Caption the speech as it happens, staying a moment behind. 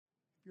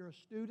you're a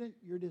student,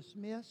 you're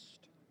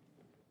dismissed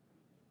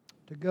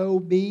to go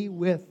be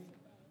with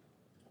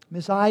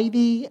Miss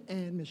Ivy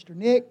and Mr.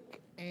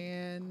 Nick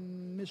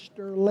and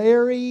Mr.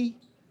 Larry,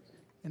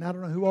 and I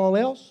don't know who all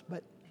else,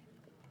 but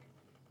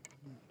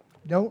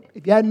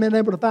if you hadn't been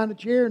able to find a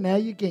chair, now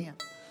you can.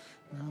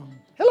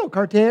 Hello,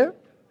 Carter.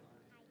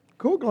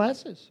 Cool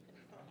glasses.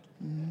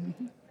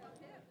 Mm-hmm.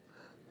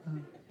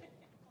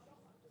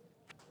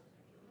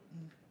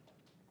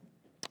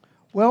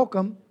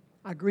 Welcome.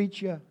 I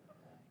greet you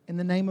in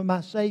the name of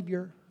my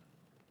Savior,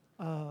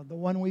 the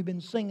one we've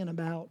been singing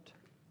about.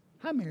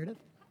 Hi, Meredith.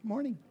 Good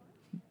morning.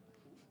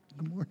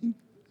 Good morning.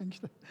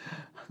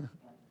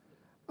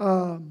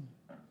 I'm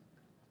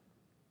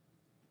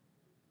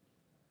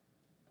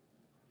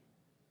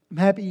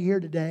happy you're here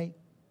today.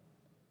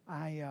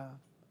 I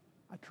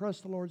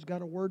trust the Lord's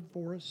got a word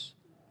for us,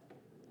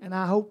 and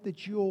I hope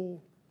that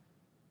you'll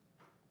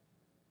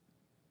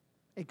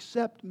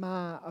accept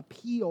my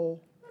appeal.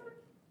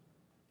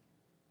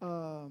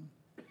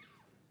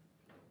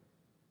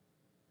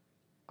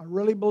 I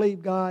really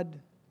believe God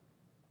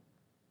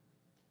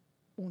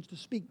wants to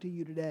speak to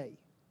you today.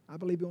 I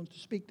believe He wants to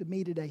speak to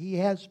me today. He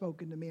has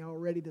spoken to me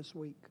already this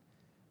week.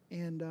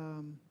 And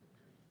tell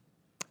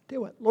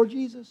you what, Lord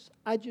Jesus,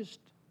 I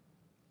just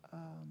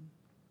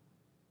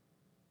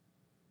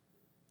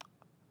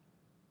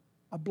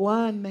a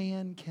blind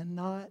man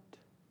cannot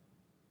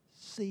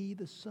see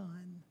the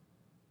sun.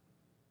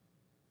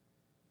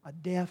 A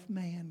deaf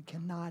man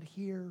cannot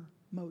hear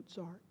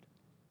Mozart.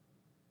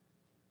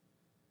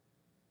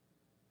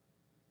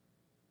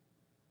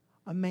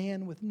 A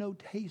man with no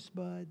taste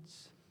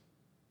buds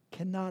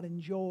cannot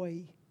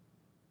enjoy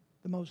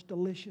the most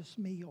delicious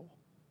meal.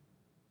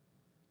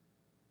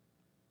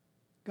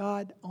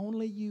 God,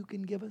 only You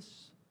can give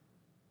us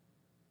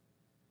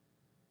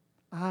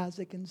eyes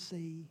that can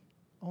see.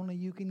 Only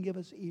You can give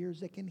us ears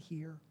that can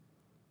hear.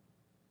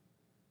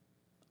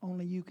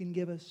 Only You can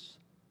give us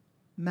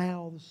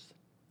mouths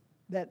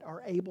that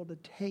are able to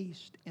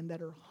taste and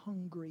that are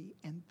hungry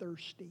and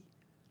thirsty.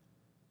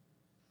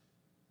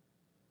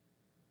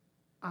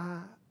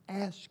 I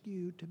ask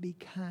You to be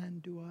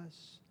kind to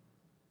us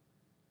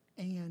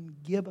and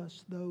give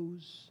us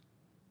those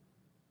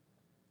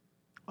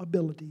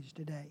abilities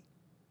today.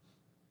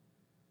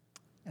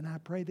 And I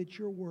pray that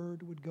Your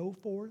word would go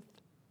forth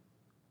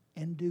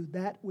and do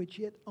that which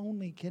it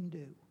only can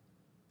do.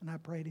 And I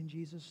pray it in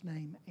Jesus'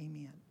 name,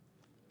 amen.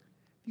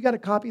 If you got a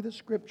copy of the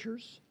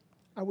Scriptures,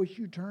 I wish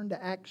you turn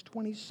to Acts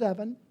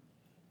 27.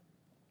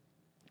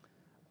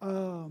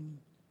 I'm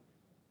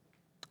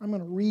going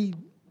to read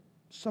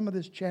some of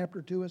this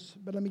chapter to us,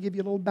 but let me give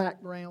you a little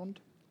background.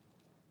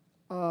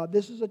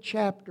 This is a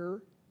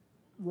chapter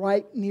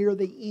right near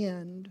the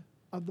end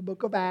of the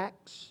book of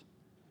Acts,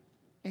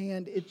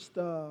 and it's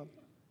the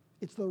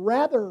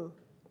rather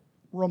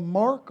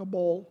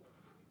remarkable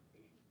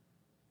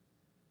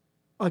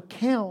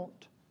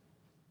account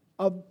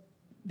of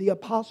the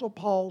Apostle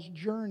Paul's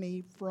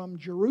journey from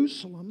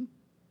Jerusalem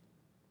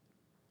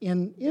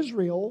in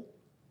Israel,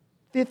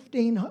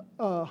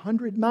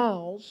 1,500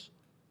 miles,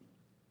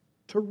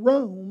 to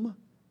Rome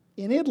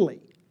in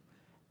Italy.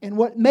 And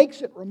what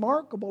makes it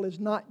remarkable is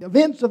not the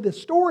events of this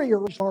story are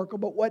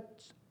remarkable, but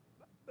what's,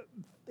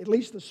 at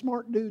least the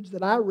smart dudes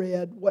that I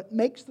read, what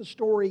makes the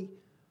story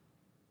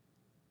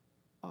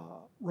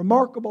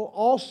remarkable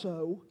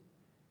also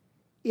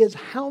is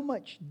how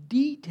much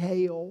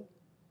detail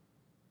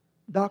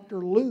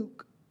Dr.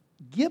 Luke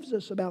gives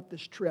us about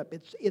this trip.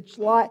 It's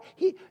like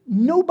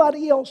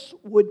nobody else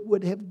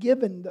would have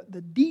given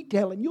the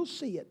detail, and you'll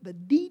see it. The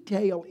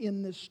detail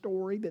in this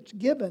story that's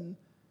given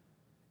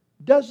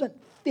doesn't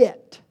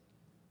fit.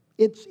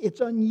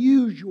 It's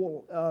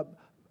unusual.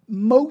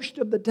 Most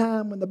of the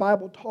time when the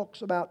Bible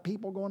talks about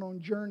people going on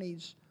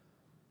journeys,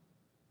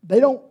 they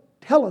don't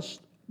tell us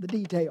the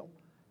detail.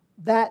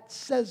 That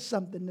says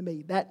something to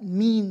me. That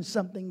means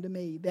something to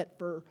me. That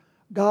for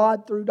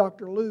God, through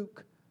Dr.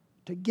 Luke,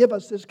 to give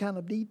us this kind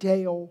of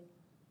detail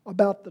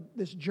about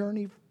this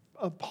journey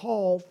of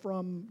Paul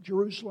from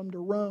Jerusalem to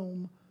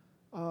Rome,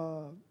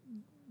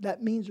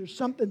 that means there's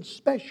something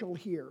special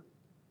here.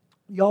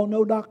 Y'all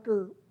know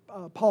Dr.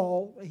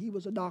 Paul. He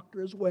was a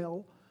doctor as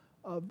well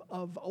of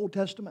Old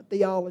Testament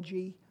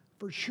theology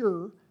for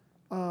sure.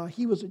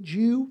 He was a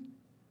Jew.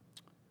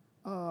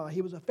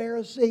 He was a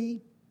Pharisee.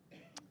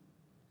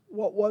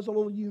 What was a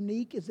little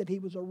unique is that he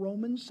was a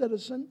Roman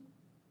citizen.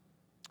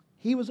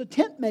 He was a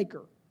tent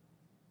maker.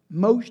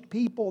 Most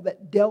people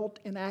that dealt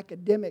in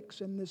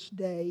academics in this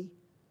day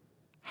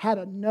had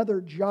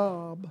another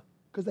job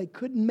because they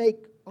couldn't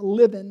make a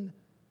living.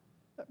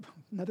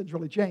 Nothing's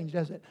really changed,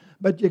 has it?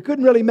 But you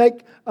couldn't really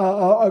make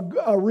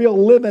a real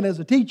living as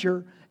a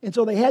teacher, and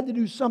so they had to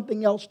do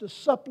something else to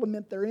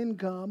supplement their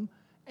income.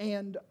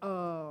 And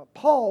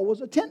Paul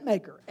was a tent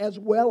maker as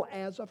well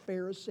as a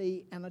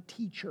Pharisee and a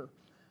teacher.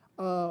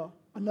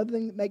 Another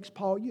thing that makes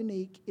Paul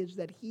unique is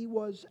that he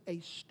was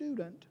a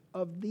student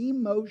of the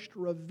most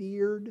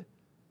revered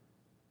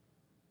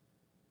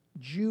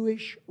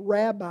Jewish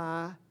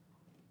rabbi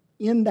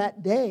in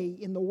that day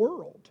in the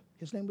world.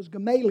 His name was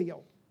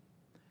Gamaliel.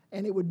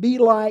 And it would be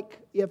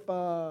like if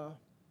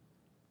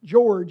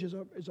George is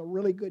a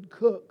really good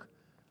cook,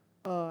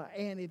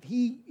 and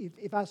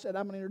if I said,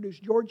 I'm going to introduce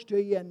George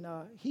to you, and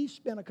he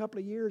spent a couple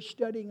of years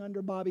studying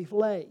under Bobby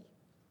Flay.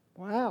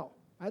 Wow,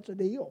 that's a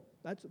deal.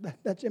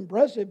 That's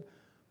impressive.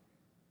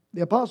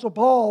 The Apostle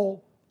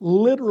Paul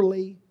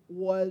literally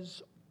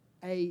was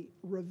a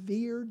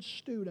revered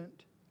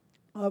student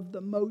of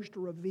the most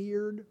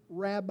revered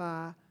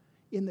rabbi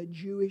in the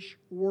Jewish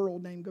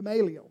world named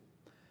Gamaliel.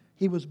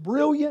 He was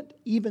brilliant.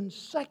 Even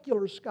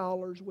secular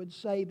scholars would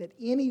say that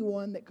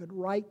anyone that could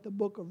write the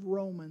book of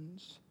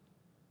Romans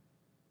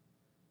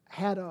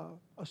had a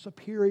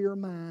superior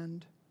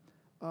mind.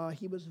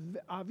 He was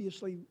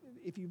obviously,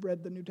 if you've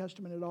read the New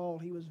Testament at all,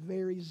 he was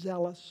very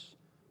zealous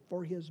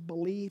for his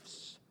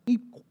beliefs. He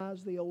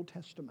memorized the Old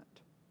Testament.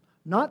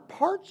 Not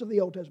parts of the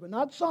Old Testament,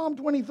 not Psalm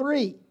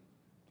 23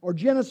 or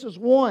Genesis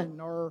 1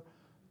 or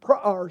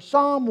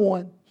Psalm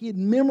 1. He had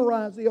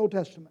memorized the Old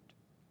Testament.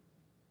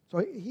 So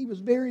he was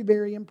very,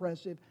 very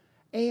impressive.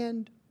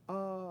 And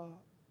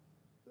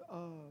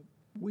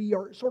we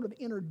are sort of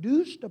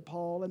introduced to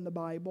Paul in the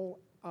Bible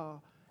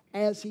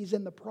as he's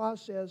in the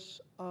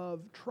process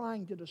of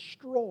trying to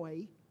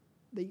destroy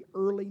the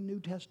early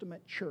New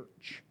Testament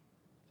church.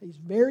 He's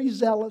very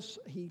zealous.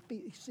 He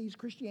sees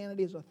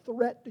Christianity as a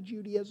threat to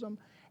Judaism,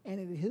 and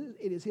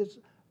it is his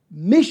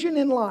mission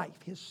in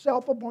life, his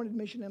self-appointed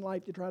mission in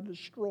life, to try to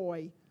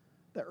destroy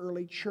the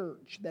early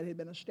church that had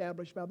been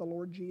established by the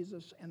Lord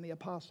Jesus and the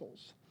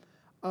apostles.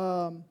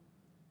 Let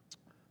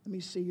me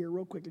see here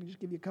real quickly, just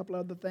give you a couple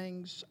other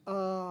things.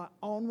 On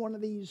one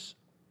of these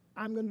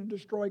I'm going to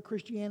destroy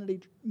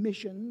Christianity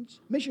mission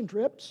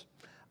trips,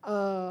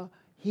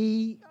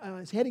 he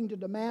is heading to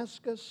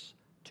Damascus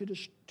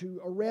to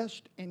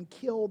arrest and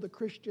kill the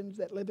Christians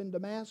that live in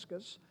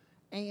Damascus.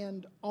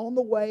 And on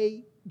the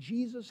way,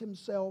 Jesus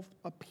himself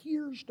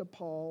appears to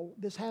Paul.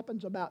 This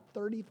happens about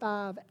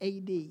 35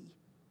 A.D.,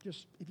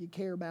 just if you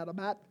care about a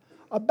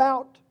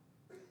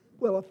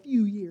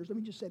few years. Let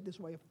me just say it this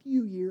way, a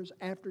few years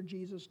after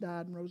Jesus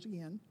died and rose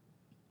again.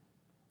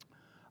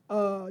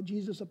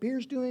 Jesus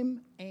appears to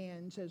him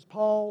and says,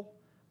 Paul,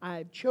 I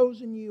have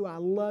chosen you. I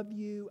love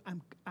you.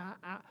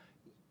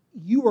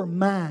 You are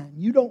mine.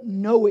 You don't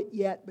know it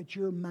yet, but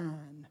you're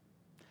mine.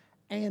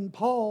 And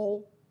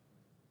Paul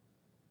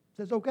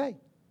says, okay.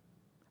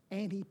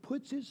 And he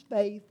puts his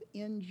faith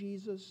in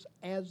Jesus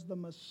as the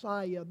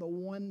Messiah, the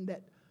one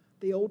that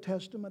the Old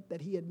Testament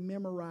that he had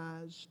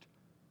memorized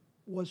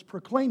was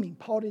proclaiming.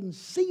 Paul didn't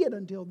see it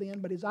until then,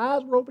 but his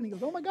eyes were open. He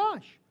goes, oh my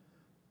gosh.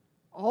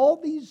 All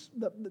this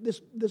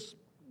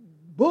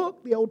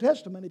book, the Old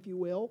Testament, if you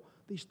will,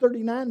 these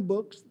 39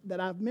 books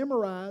that I've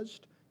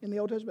memorized in the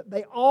Old Testament,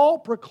 they all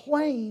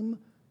proclaim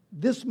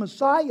this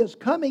Messiah is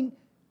coming,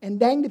 and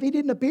danged if he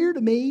didn't appear to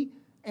me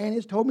and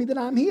has told me that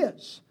I'm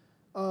his.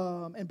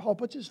 And Paul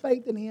puts his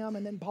faith in him,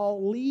 and then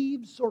Paul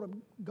leaves, sort of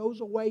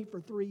goes away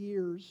for 3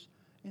 years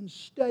and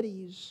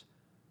studies.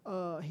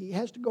 He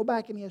has to go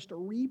back and he has to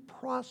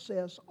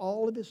reprocess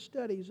all of his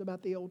studies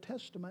about the Old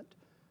Testament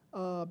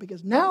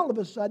because now all of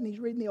a sudden he's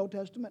reading the Old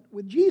Testament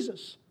with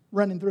Jesus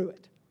running through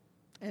it.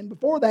 And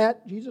before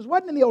that, Jesus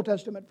wasn't in the Old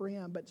Testament for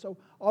him. But so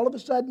all of a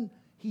sudden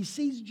he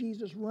sees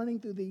Jesus running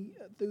through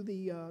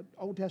the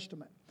Old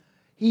Testament.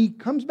 He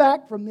comes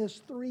back from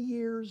this 3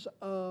 years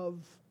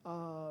of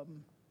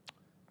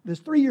this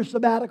 3-year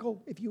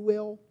sabbatical, if you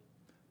will,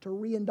 to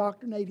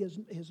reindoctrinate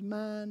his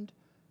mind,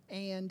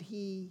 and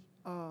he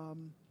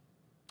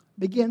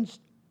begins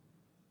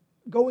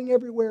going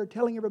everywhere,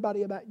 telling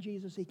everybody about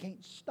Jesus. He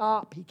can't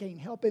stop. He can't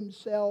help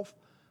himself.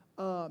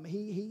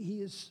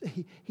 He's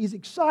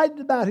excited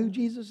about who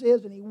Jesus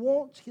is, and he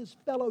wants his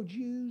fellow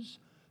Jews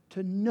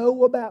to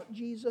know about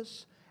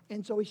Jesus.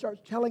 And so he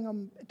starts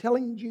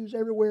telling Jews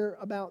everywhere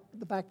about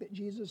the fact that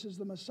Jesus is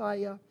the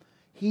Messiah.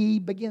 He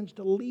begins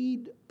to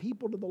lead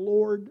people to the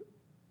Lord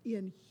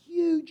in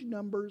huge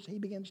numbers. He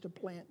begins to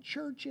plant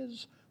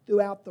churches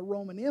throughout the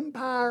Roman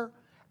Empire.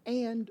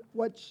 And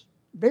what's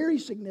very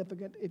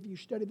significant, if you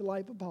study the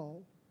life of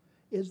Paul,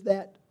 is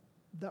that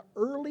the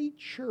early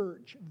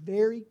church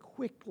very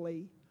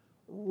quickly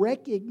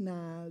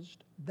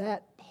recognized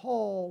that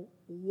Paul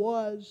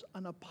was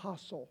an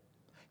apostle.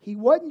 He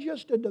wasn't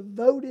just a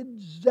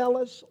devoted,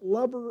 zealous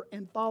lover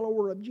and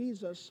follower of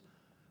Jesus.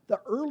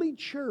 The early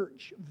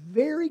church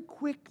very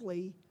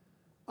quickly,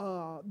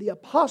 the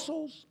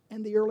apostles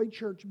and the early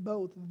church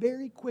both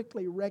very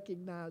quickly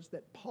recognized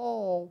that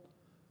Paul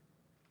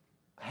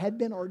had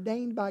been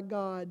ordained by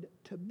God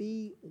to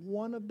be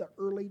one of the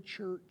early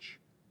church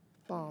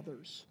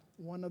fathers,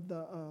 one of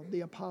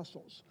the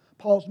apostles.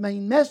 Paul's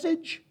main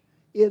message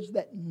is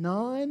that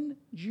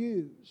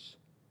non-Jews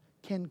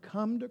can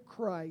come to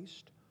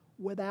Christ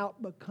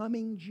without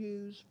becoming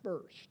Jews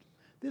first.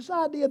 This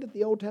idea that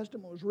the Old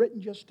Testament was written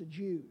just to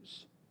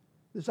Jews,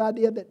 this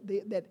idea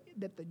that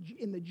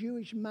in the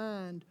Jewish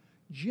mind,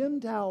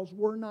 Gentiles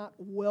were not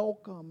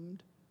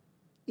welcomed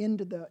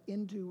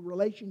into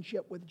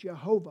relationship with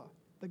Jehovah,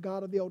 the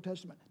God of the Old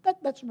Testament.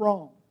 That's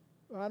wrong.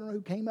 I don't know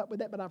who came up with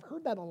that, but I've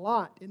heard that a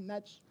lot, and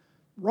that's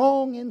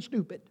wrong and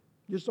stupid.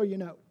 Just so you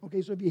know.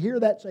 Okay, so if you hear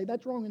that, say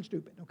that's wrong and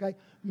stupid. Okay,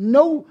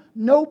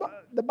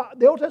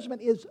 the Old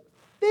Testament is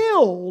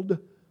filled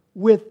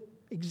with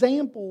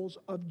examples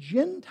of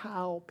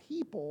Gentile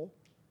people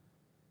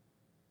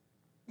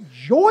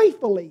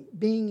joyfully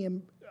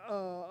being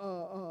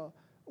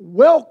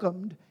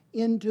welcomed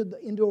into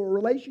a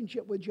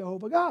relationship with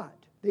Jehovah God,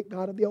 the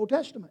God of the Old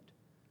Testament.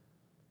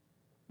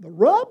 The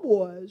rub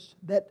was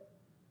that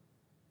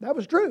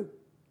was true.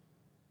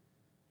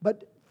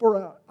 But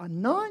for a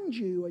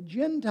non-Jew, a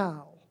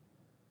Gentile,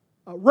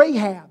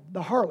 Rahab,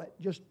 the harlot,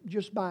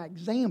 just by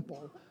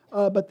example,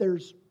 but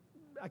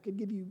I could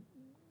give you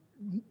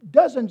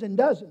dozens and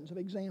dozens of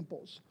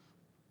examples.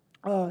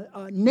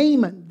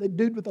 Naaman, the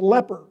dude with the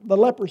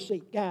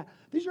leprosy guy.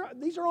 These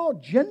are all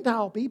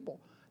Gentile people.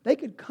 They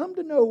could come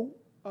to know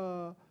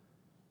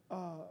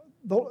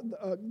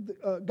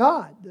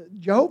God,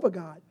 Jehovah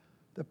God.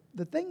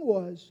 The thing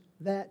was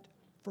that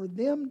for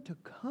them to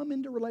come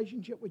into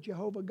relationship with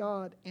Jehovah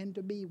God and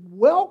to be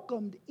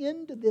welcomed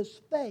into this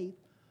faith,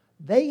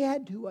 they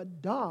had to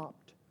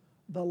adopt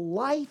the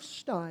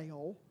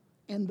lifestyle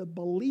and the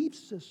belief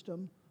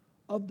system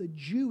of the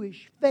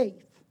Jewish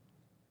faith.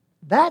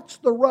 That's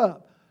the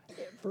rub.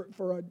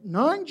 For a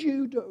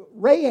non-Jew, to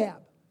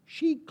Rahab,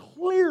 she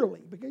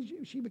clearly, because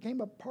she became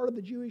a part of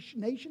the Jewish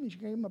nation and she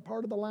became a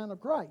part of the line of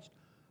Christ.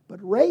 But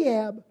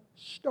Rahab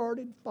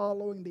started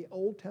following the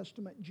Old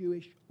Testament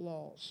Jewish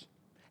laws.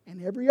 And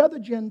every other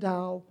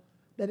Gentile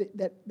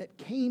that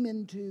came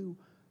into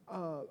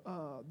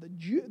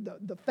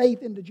the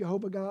faith into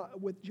Jehovah God,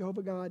 with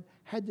Jehovah God,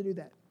 had to do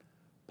that.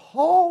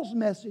 Paul's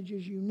message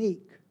is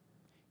unique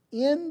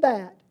in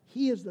that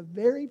he is the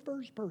very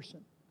first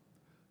person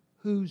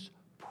whose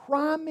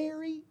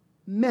primary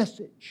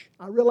message,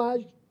 I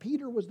realize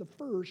Peter was the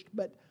first,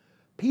 but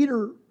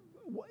Peter,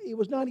 it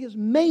was not his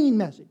main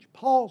message.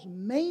 Paul's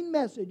main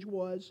message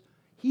was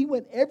he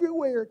went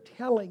everywhere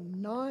telling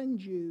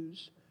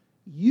non-Jews,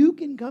 you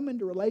can come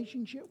into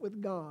relationship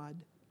with God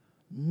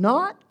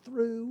not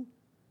through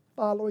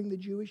following the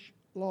Jewish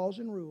laws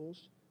and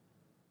rules,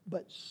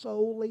 but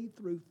solely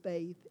through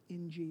faith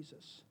in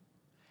Jesus.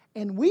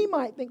 And we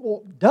might think,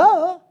 well,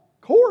 duh,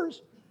 of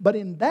course. But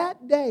in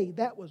that day,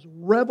 that was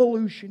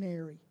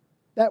revolutionary.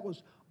 That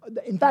was,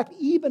 in fact,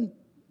 even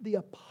the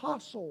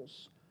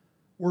apostles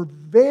were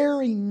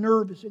very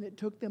nervous, and it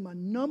took them a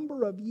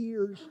number of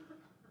years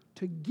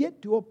to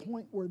get to a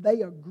point where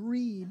they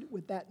agreed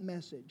with that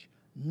message.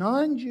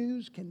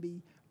 Non-Jews can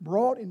be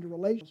brought into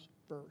relations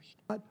first,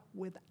 but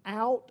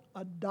without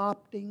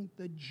adopting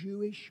the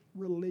Jewish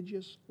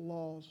religious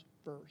laws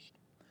first.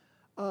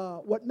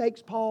 What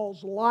makes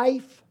Paul's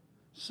life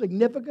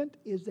significant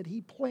is that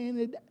he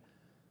planted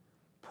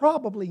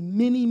probably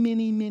many,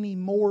 many, many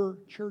more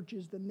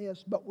churches than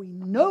this, but we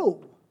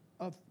know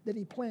that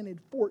he planted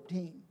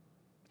 14.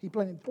 He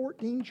planted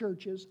 14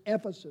 churches: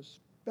 Ephesus,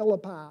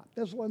 Philippi,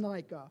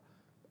 Thessalonica,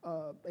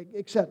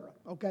 etc.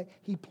 Okay,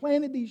 he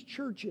planted these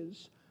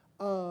churches,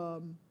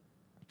 but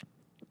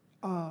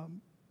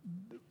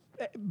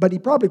he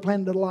probably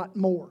planted a lot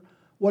more.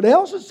 What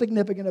else is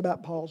significant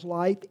about Paul's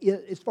life,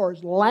 as far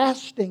as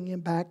lasting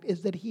impact,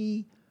 is that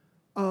he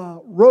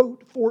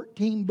wrote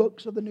 14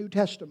 books of the New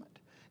Testament.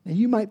 Now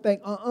you might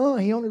think,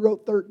 he only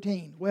wrote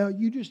 13. Well,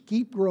 you just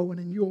keep growing,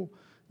 and you'll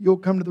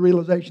come to the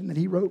realization that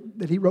he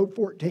wrote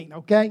 14.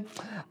 Okay.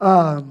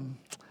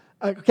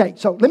 Okay.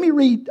 So let me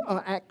read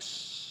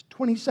Acts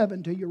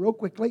 27 to you real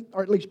quickly,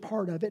 or at least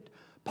part of it.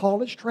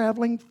 Paul is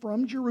traveling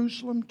from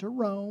Jerusalem to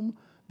Rome.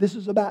 This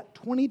is about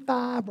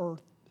 25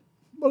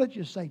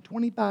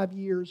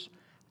 years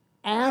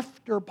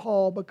after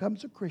Paul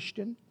becomes a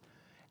Christian,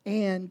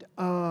 and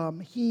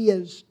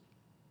his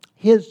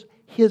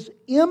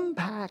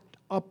impact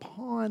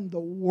upon the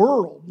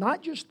world,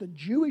 not just the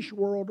Jewish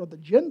world or the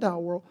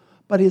Gentile world,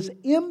 but his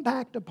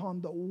impact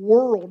upon the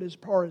world as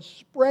far as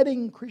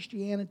spreading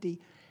Christianity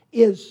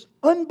is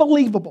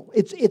unbelievable.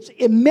 It's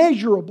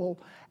immeasurable.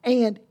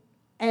 And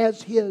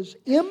as his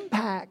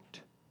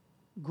impact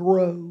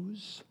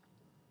grows,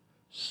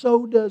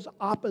 so does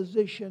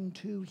opposition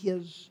to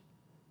his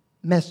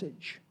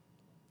message.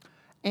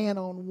 And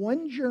on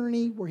one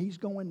journey where he's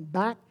going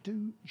back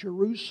to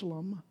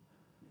Jerusalem,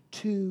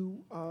 he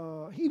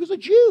was a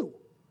Jew.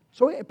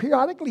 So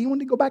periodically he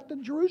wanted to go back to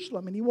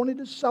Jerusalem, and he wanted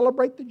to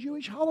celebrate the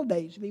Jewish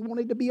holidays, and he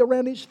wanted to be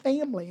around his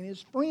family and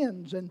his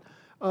friends. And,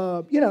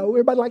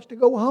 everybody likes to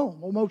go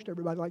home. Well, most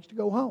everybody likes to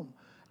go home.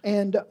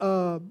 And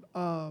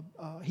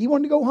he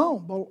wanted to go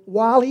home. But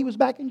while he was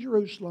back in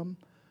Jerusalem,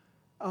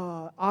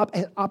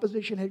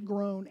 opposition had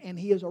grown, and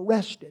he is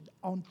arrested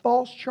on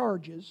false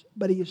charges,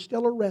 but he is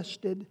still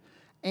arrested.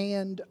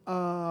 And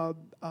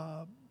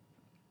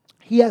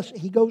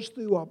he goes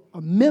through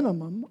a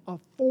minimum of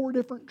 4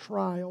 different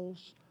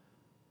trials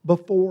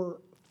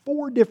before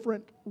 4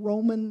 different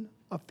Roman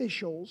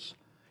officials.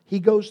 He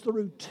goes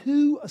through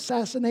 2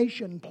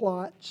 assassination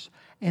plots,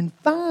 and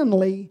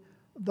finally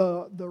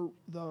the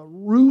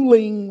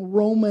ruling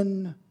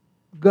Roman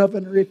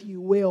governor, if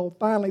you will,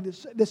 finally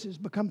this has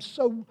become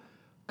so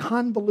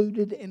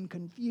convoluted and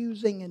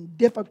confusing and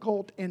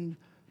difficult and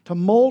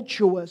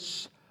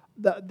tumultuous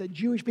the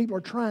Jewish people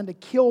are trying to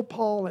kill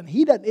Paul, and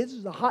he doesn't. This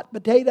is a hot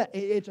potato.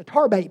 It's a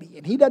tar baby,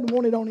 and he doesn't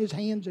want it on his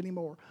hands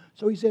anymore.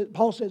 So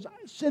Paul says,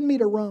 "Send me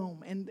to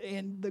Rome,"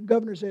 and the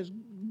governor says,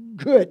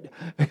 "Good,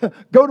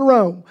 go to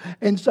Rome."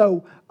 And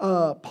so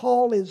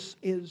Paul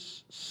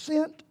is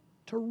sent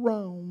to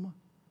Rome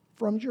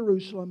from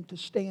Jerusalem to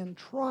stand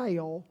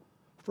trial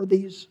for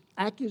these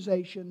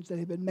accusations that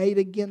have been made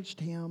against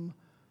him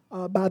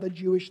by the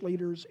Jewish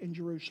leaders in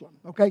Jerusalem.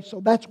 Okay, so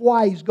that's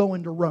why he's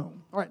going to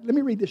Rome. All right, let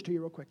me read this to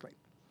you real quickly,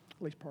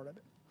 at least part of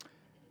it.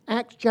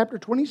 Acts chapter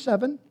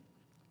 27.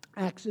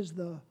 Acts is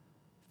the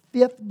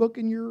 5th book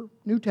in your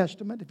New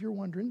Testament, if you're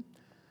wondering.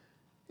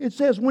 It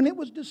says, when it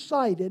was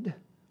decided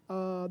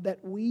that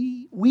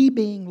we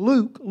being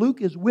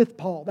Luke is with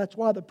Paul. That's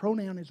why the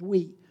pronoun is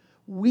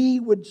we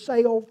would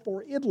sail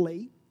for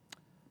Italy.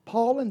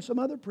 Paul and some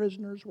other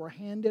prisoners were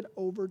handed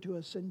over to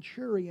a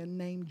centurion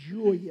named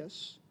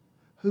Julius,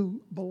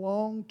 who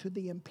belonged to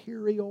the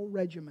imperial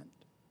regiment.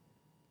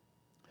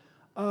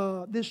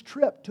 This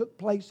trip took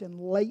place in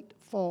late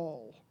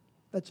fall.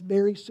 That's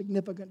very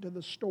significant to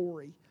the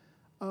story.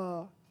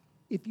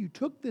 If you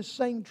took this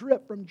same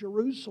trip from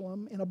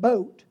Jerusalem in a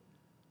boat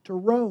to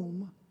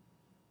Rome,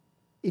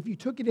 if you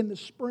took it in the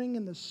spring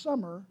and the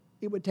summer,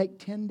 it would take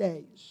 10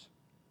 days.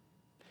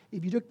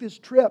 If you took this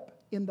trip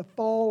in the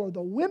fall or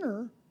the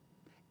winter,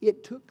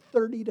 it took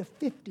 30 to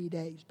 50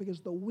 days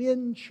because the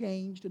wind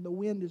changed and the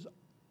wind is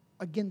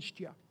against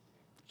you.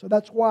 So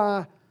that's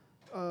why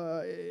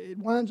it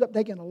winds up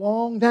taking a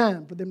long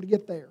time for them to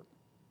get there.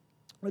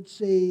 Let's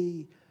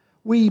see.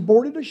 We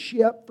boarded a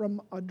ship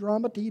from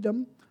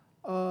Adramyttium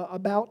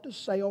about to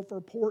sail for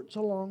ports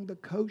along the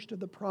coast of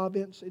the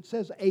province. It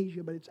says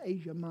Asia, but it's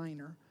Asia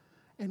Minor.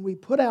 And we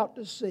put out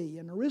to sea.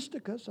 And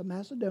Aristarchus, a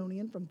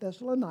Macedonian from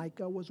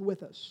Thessalonica, was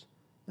with us.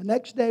 The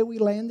next day we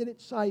landed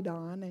at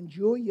Sidon, and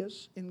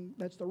Julius,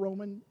 that's the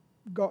Roman,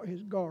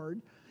 his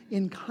guard,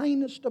 in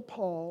kindness to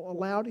Paul,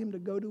 allowed him to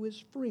go to his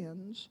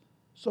friends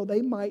so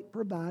they might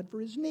provide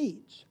for his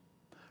needs.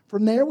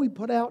 From there, we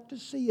put out to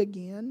sea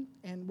again,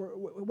 and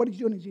what he's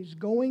doing is he's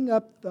going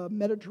up the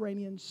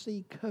Mediterranean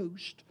Sea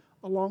coast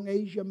along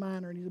Asia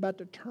Minor, and he's about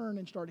to turn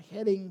and start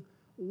heading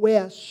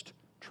west,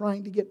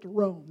 trying to get to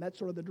Rome. That's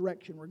sort of the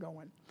direction we're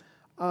going.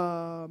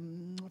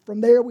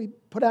 From there, we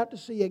put out to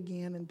sea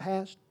again and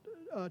passed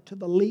to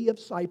the lee of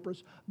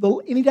Cyprus.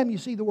 Anytime you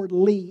see the word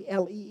lee,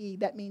 L-E-E,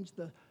 that means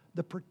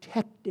the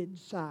protected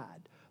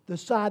side, the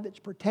side that's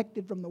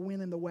protected from the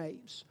wind and the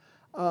waves.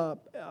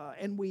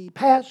 And we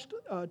passed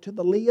to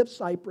the lee of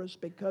Cyprus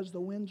because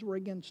the winds were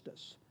against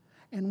us.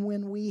 And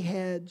when we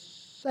had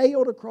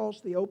sailed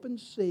across the open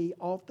sea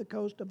off the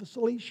coast of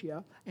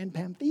Cilicia and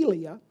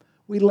Pamphylia,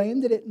 we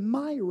landed at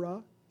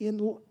Myra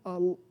in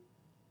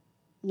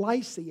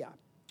Lycia.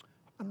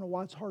 I don't know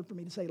why it's hard for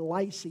me to say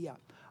Lycia.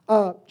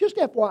 Just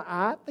FYI,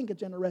 I think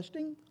it's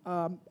interesting.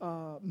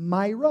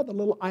 Myra, the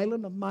little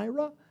island of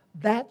Myra,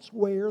 that's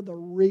where the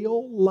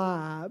real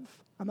live,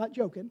 I'm not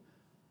joking,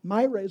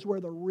 Myra is where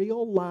the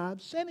real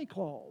live Santa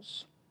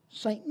Claus,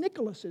 St.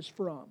 Nicholas, is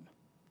from.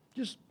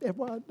 Just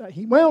FYI,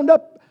 he wound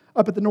up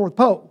at the North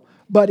Pole.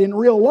 But in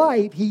real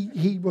life,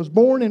 he was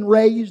born and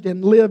raised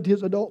and lived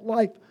his adult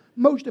life,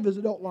 most of his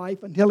adult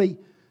life, until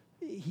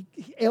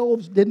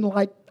elves didn't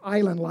like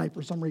island life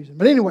for some reason.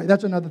 But anyway,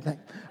 that's another thing.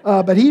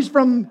 But he's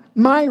from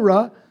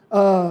Myra,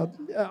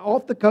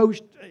 off the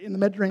coast in the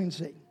Mediterranean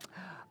Sea.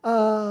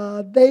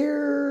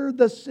 There,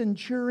 the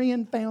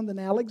centurion found an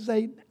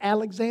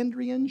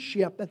Alexandrian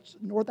ship, that's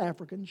North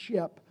African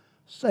ship,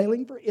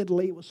 sailing for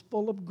Italy. It was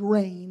full of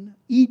grain.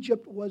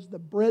 Egypt was the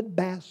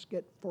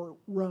breadbasket for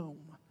Rome.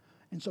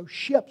 And so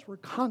ships were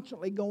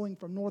constantly going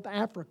from North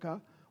Africa,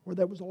 where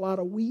there was a lot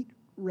of wheat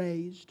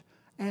raised,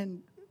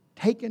 and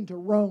taken to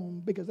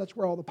Rome because that's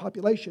where all the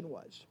population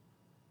was.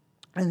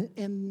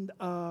 And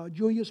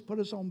Julius put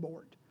us on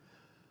board.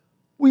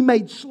 We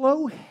made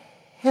slow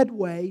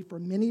headway for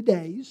many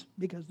days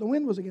because the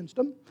wind was against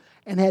them,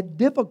 and had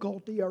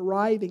difficulty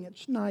arriving at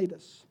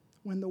Cnidus.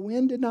 When the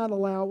wind did not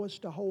allow us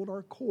to hold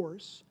our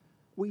course,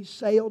 we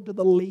sailed to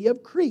the lee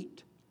of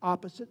Crete,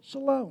 opposite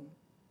Salome.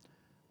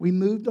 We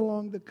moved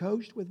along the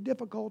coast with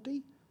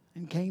difficulty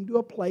and came to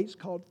a place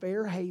called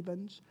Fair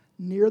Havens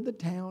near the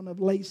town of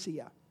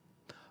Lasea.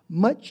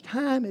 Much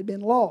time had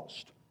been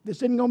lost. This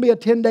isn't going to be a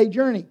 10-day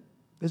journey.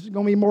 This is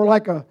going to be more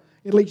like at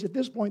least at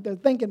this point, they're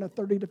thinking a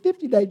 30 to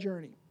 50-day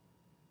journey.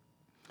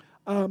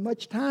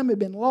 Much time had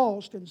been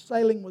lost, and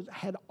sailing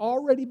had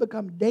already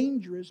become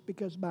dangerous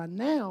because by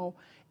now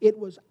it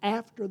was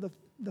after the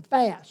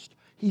fast.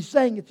 He's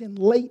saying it's in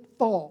late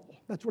fall.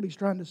 That's what he's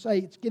trying to say.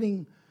 It's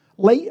getting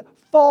late.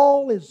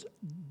 Fall is,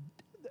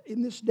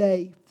 in this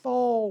day,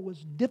 fall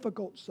was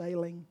difficult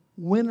sailing.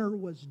 Winter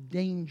was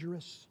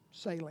dangerous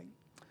sailing.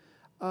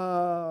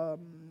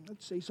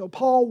 Let's see. So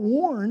Paul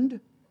warned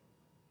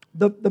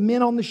the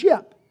men on the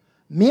ship.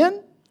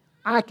 Men,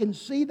 I can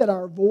see that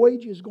our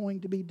voyage is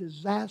going to be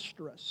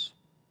disastrous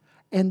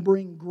and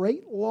bring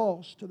great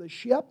loss to the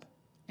ship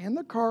and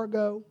the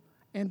cargo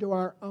and to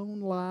our own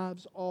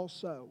lives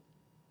also.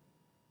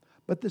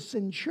 But the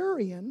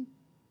centurion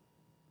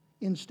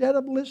instead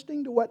of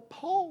listening to what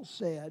Paul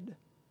said,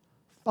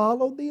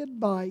 followed the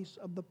advice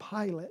of the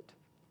pilot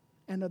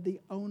and of the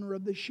owner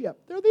of the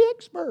ship. They're the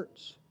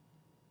experts.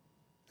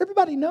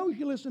 Everybody knows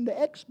you listen to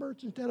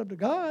experts instead of to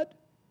God,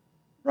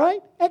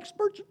 right?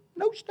 Experts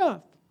know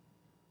stuff.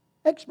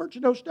 Experts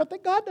know stuff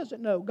that God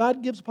doesn't know.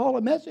 God gives Paul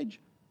a message.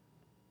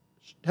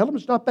 Tell them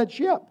to stop that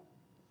ship.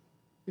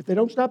 If they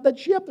don't stop that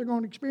ship, they're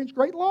going to experience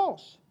great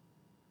loss.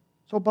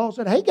 So Paul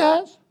said, hey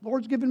guys, the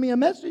Lord's given me a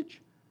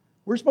message.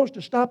 We're supposed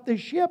to stop this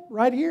ship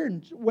right here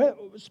and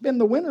spend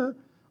the winter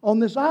on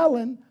this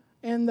island.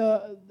 And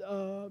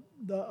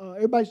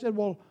everybody said,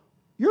 well,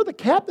 you're the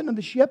captain of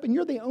the ship and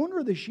you're the owner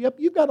of the ship.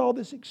 You've got all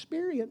this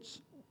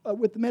experience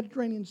with the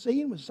Mediterranean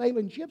Sea and with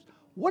sailing ships.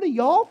 What do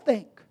y'all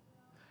think?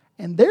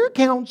 And their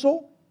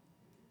counsel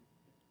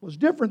was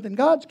different than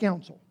God's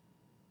counsel.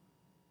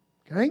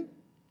 Okay?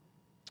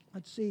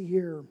 Let's see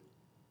here.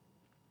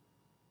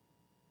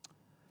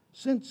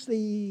 Since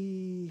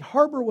the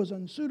harbor was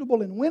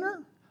unsuitable in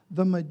winter,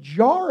 the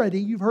majority,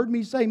 you've heard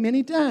me say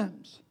many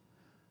times,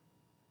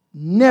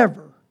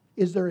 never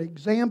is there an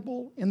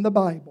example in the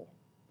Bible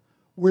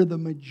where the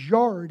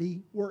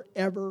majority were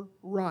ever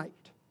right.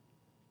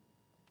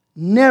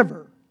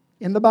 Never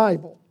in the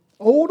Bible,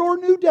 Old or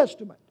New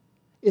Testament,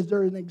 is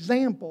there an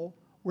example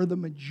where the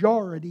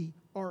majority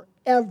are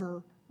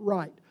ever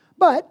right.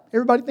 But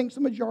everybody thinks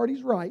the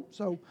majority's right,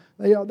 so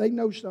they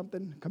know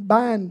something.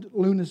 Combined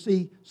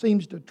lunacy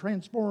seems to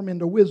transform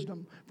into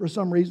wisdom for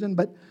some reason,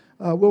 but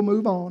we'll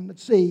move on.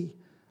 Let's see.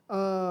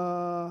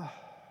 So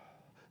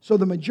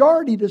the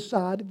majority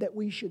decided that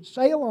we should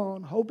sail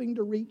on, hoping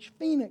to reach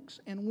Phoenix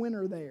and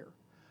winter there.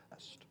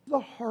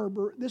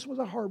 This was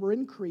a harbor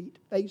in Crete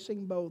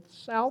facing both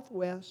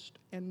southwest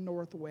and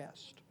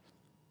northwest.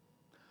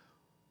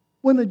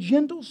 When a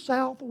gentle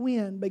south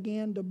wind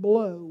began to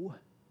blow,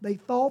 they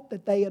thought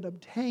that they had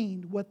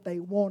obtained what they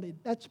wanted.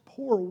 That's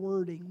poor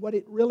wording. What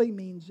it really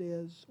means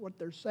is, what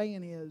they're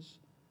saying is,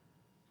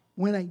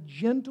 when a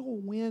gentle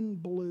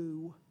wind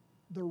blew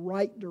the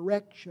right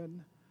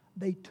direction,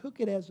 they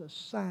took it as a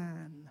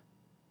sign.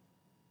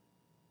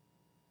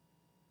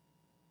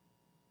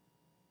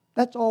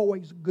 That's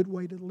always a good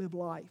way to live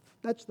life.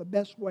 That's the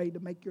best way to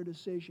make your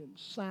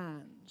decisions.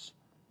 Signs.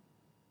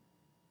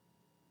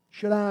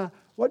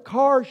 What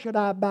car should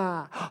I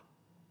buy?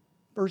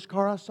 First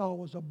car I saw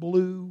was a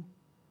blue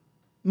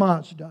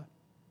Mazda.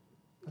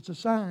 That's a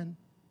sign.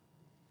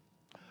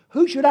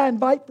 Who should I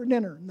invite for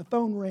dinner? And the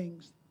phone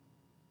rings.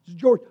 It's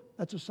George.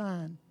 That's a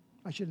sign.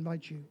 I should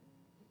invite you.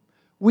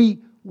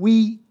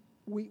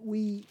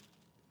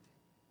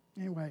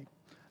 Anyway,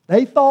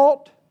 they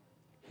thought,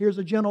 here's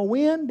a gentle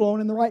wind blowing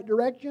in the right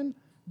direction.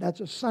 That's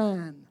a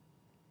sign.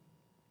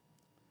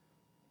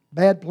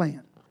 Bad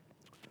plan.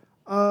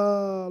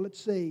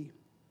 Let's see.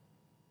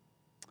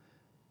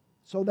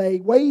 So they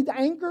weighed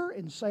anchor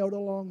and sailed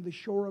along the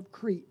shore of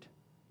Crete.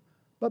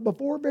 But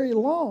before very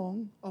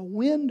long, a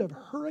wind of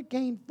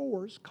hurricane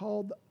force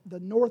called the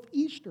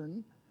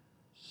northeastern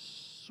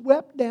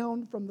swept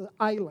down from the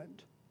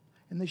island.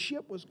 And the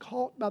ship was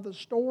caught by the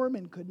storm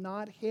and could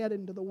not head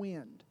into the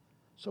wind.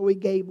 So we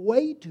gave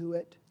way to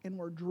it and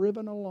were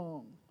driven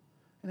along.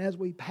 And as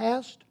we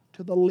passed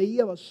to the lee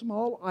of a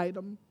small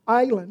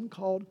island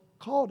called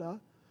Cauda,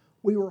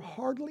 we were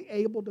hardly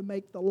able to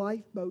make the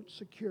lifeboat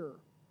secure.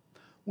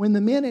 When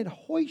the men had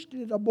hoisted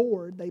it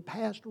aboard, they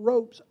passed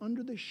ropes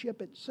under the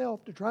ship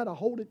itself to try to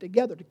hold it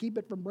together, to keep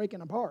it from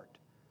breaking apart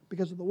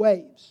because of the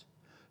waves.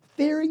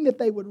 Fearing that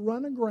they would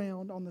run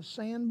aground on the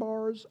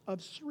sandbars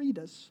of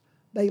Syrtis,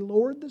 they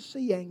lowered the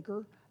sea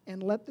anchor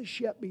and let the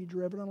ship be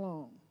driven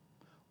along.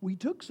 We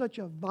took such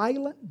a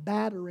violent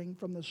battering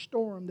from the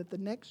storm that the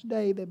next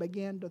day they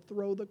began to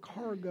throw the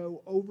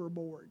cargo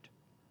overboard.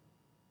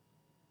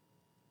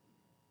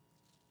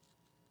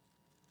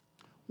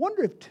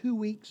 Wonder if 2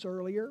 weeks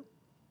earlier,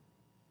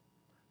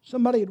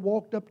 somebody had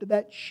walked up to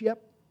that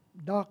ship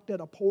docked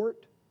at a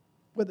port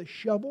with a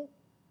shovel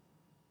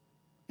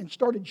and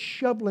started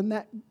shoveling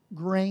that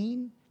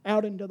grain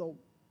out into the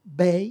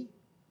bay.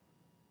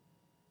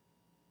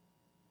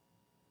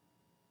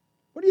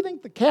 What do you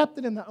think the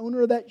captain and the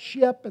owner of that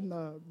ship and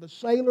the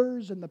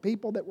sailors and the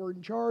people that were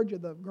in charge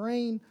of the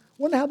grain,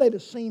 wonder how they'd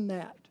have seen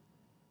that?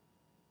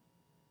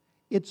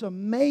 It's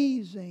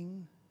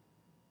amazing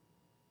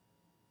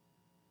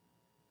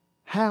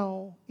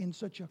how in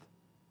such a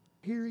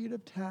period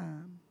of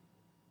time,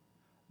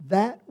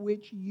 that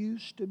which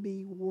used to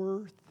be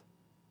worth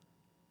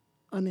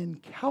an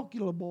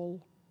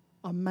incalculable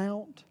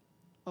amount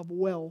of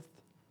wealth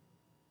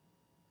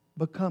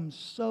becomes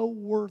so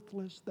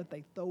worthless that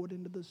they throw it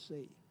into the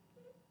sea.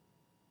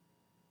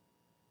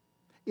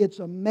 It's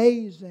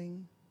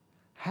amazing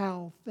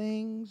how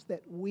things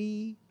that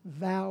we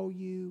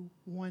value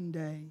one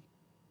day.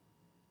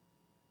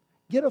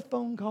 Get a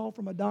phone call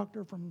from a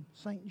doctor from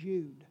St.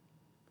 Jude.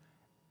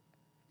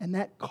 And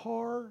that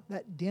car,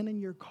 that dent in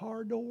your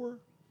car door,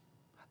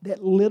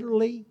 that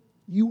literally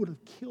you would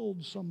have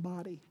killed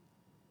somebody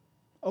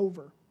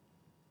over.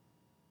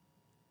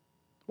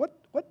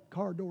 What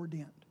car door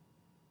dent?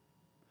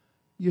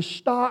 Your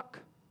stock,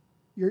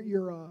 your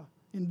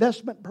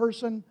investment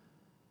person,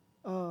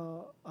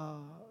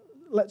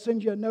 let's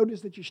send you a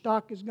notice that your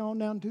stock has gone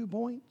down 2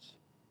 points.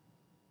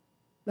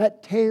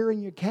 That tear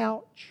in your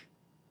couch,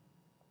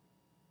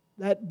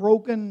 that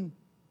broken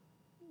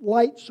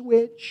light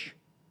switch.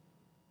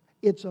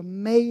 It's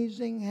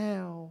amazing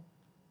how,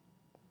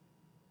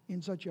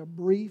 in such a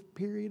brief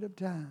period of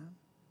time,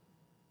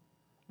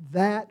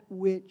 that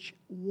which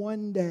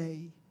one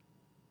day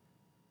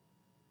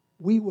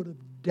we would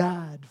have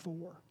died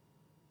for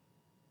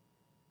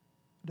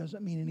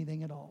doesn't mean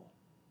anything at all.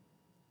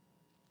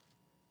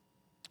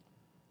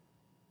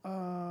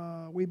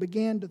 We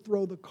began to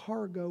throw the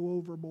cargo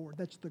overboard.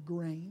 That's the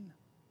grain.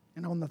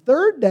 And on the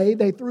third day,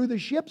 they threw the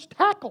ship's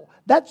tackle.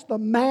 That's the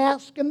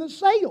mast and the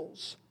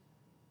sails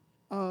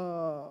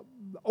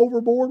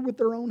overboard with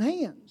their own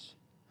hands.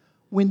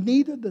 When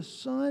neither the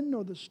sun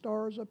nor the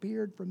stars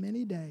appeared for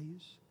many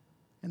days,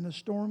 and the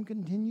storm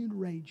continued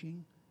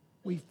raging,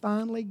 we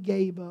finally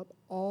gave up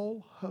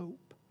all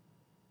hope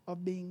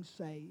of being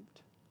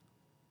saved.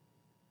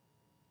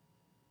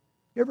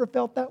 You ever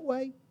felt that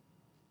way?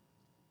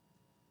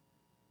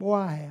 Boy,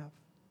 I have.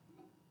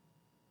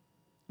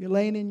 You're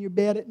laying in your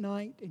bed at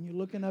night and you're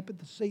looking up at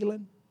the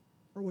ceiling,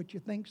 or what you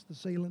think's the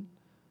ceiling,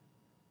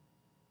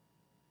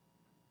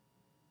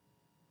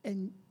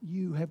 and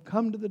you have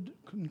come to the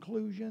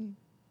conclusion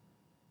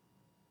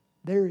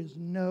there is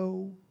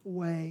no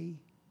way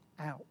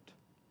out.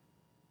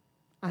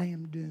 I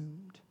am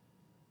doomed.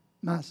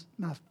 My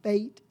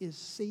fate is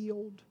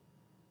sealed.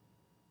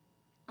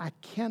 I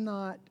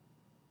cannot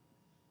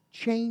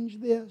change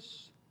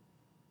this.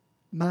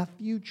 My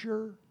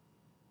future,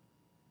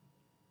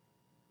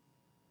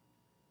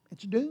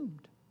 it's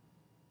doomed.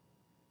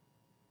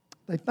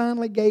 They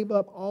finally gave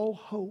up all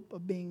hope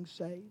of being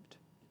saved.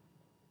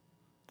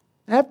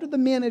 After the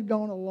men had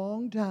gone a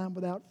long time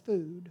without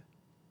food,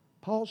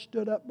 Paul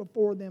stood up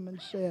before them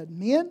and said,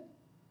 "Men,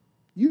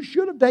 you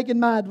should have taken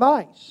my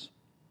advice."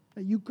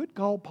 Now, you could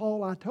call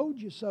Paul, "I told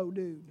you so,"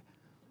 dude.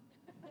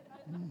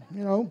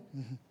 You know,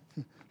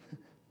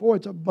 boy,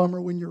 it's a bummer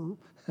when you're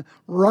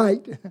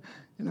right.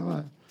 You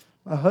know,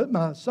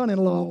 my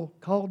son-in-law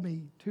called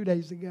me 2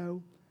 days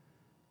ago,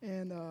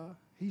 and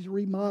he's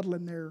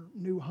remodeling their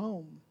new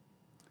home.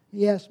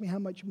 He asked me how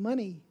much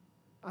money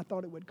I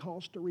thought it would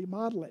cost to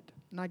remodel it,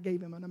 and I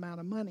gave him an amount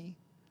of money.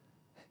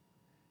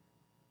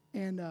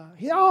 And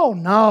he said, "Oh,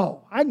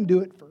 no, I can do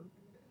it for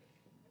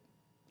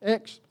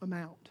X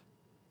amount."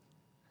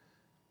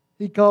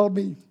 He called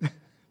me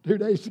 2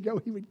 days ago.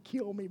 He would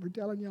kill me for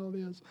telling you all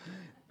this.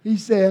 He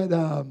said,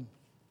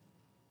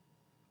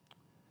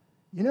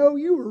 "You know,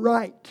 you were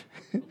right.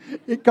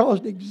 It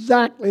cost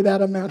exactly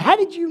that amount. How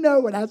did you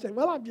know?" And I said,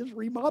 "Well, I've just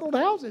remodeled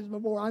houses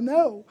before. I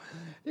know."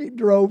 It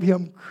drove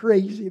him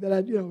crazy that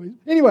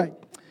Anyway,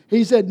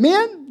 he said,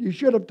 "Men, you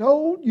should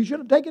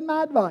have taken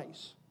my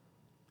advice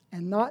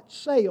and not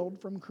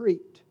sailed from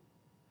Crete.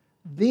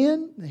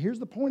 Then," now here's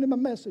the point of my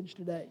message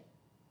today.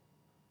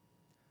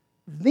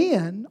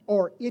 "Then,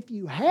 or if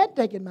you had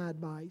taken my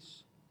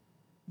advice,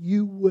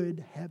 you would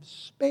have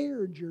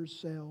spared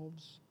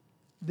yourselves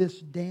this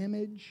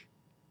damage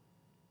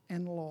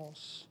and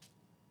loss.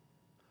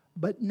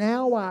 But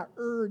now I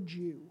urge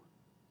you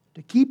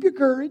to keep your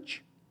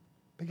courage,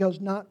 because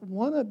not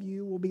one of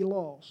you will be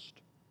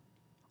lost.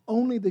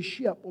 Only the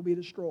ship will be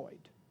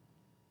destroyed."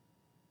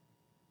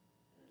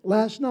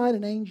 Last night,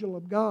 an angel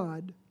of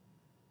God,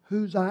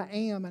 whose I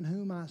am and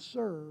whom I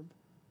serve,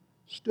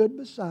 stood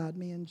beside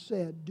me and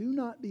said, "Do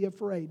not be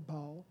afraid,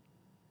 Paul.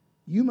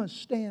 You must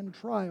stand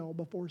trial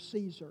before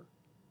Caesar,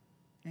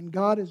 and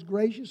God has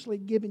graciously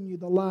given you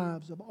the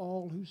lives of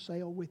all who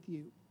sail with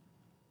you.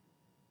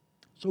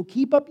 So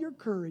keep up your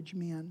courage,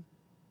 men,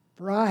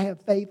 for I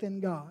have faith in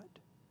God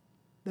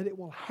that it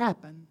will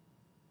happen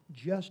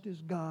just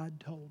as God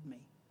told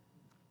me."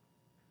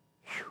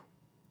 Whew.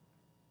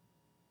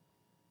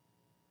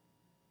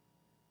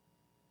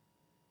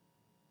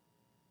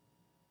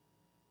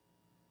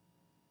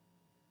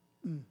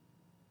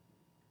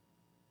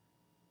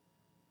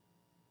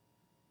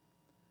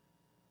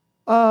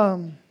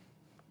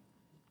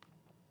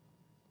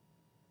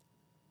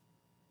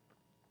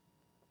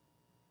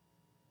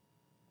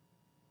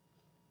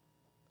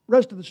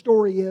 Rest of the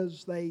story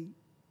is they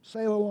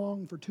sail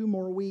along for 2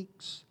 more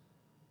weeks.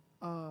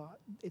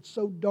 It's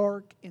so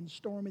dark and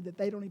stormy that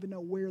they don't even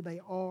know where they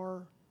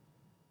are.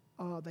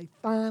 They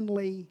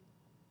finally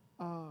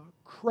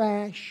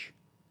crash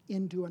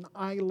into an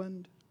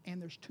island,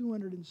 and there's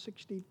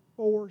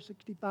 264,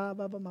 65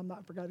 of them.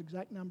 I forgot the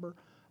exact number,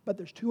 but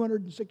there's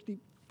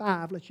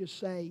 265, let's just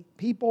say,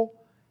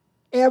 people.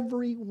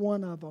 Every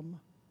one of them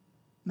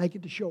make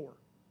it to shore.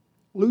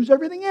 Lose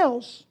everything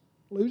else.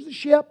 Lose the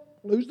ship,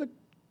 lose the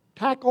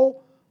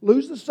tackle,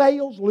 lose the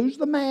sails, lose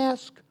the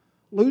mast,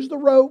 lose the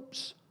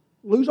ropes,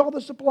 lose all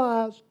the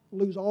supplies,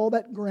 lose all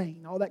that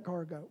grain, all that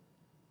cargo.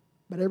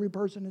 But every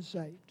person is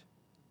saved.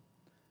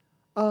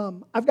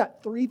 I've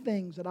got 3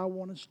 things that I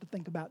want us to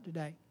think about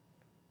today.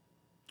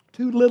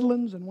 2 little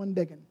ones and 1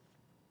 big one.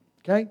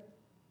 Okay?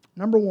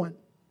 Number 1,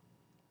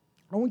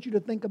 I want you to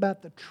think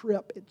about the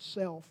trip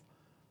itself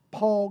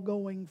Paul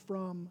going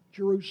from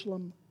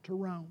Jerusalem to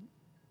Rome.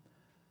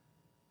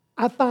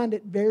 I find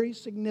it very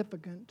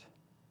significant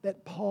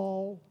that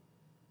Paul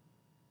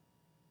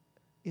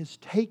is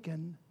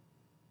taken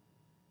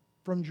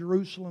from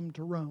Jerusalem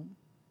to Rome.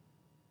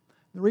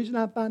 The reason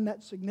I find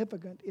that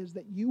significant is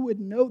that you would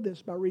know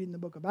this by reading the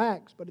book of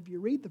Acts, but if you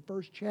read the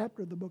first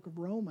chapter of the book of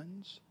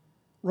Romans,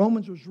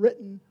 Romans was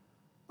written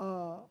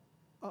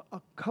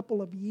a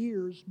couple of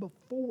years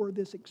before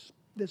this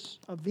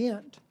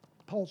event,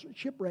 Paul's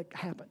shipwreck,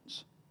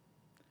 happens.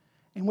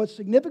 And what's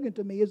significant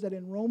to me is that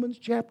in Romans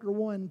chapter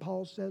 1,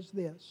 Paul says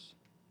this: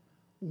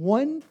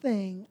 "One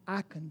thing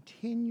I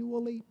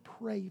continually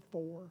pray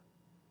for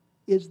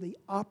is the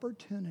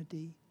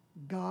opportunity,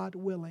 God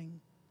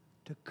willing,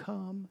 to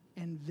come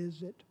and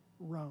visit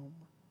Rome."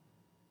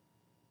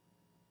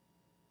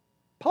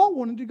 Paul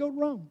wanted to go to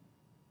Rome.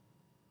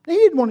 He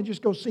didn't want to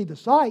just go see the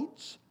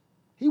sights.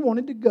 He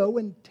wanted to go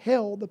and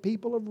tell the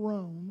people of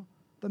Rome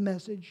the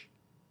message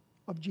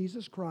of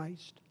Jesus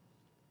Christ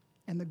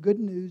and the good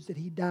news that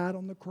He died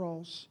on the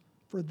cross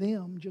for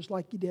them just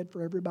like He did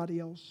for everybody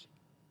else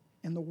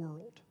in the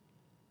world.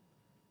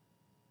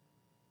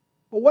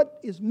 But what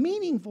is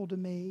meaningful to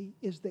me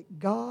is that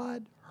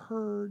God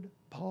heard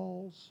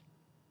Paul's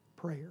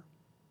prayer.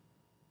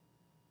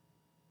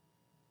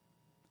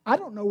 I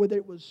don't know whether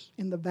it was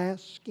in the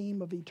vast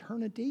scheme of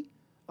eternity,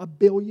 a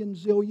billion,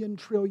 zillion,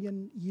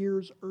 trillion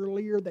years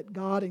earlier, that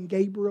God and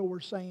Gabriel were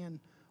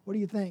saying, "What do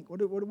you think?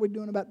 What are we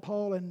doing about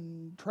Paul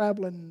and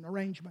traveling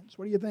arrangements?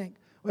 What do you think?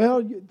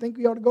 Well, you think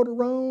we ought to go to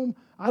Rome?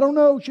 I don't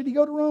know. Should he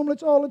go to Rome?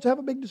 Let's have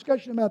a big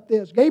discussion about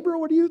this.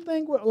 Gabriel, what do you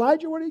think?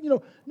 Elijah, what do you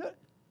know?" No.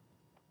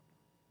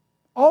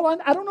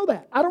 I don't know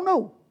that. I don't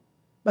know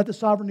about the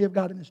sovereignty of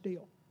God in this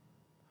deal.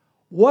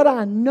 What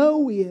I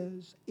know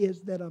is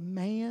that a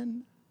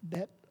man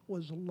that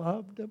was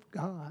loved of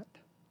God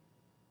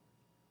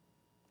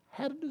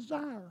had a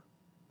desire,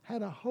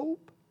 had a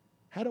hope,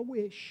 had a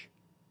wish.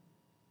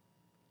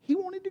 He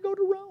wanted to go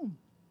to Rome.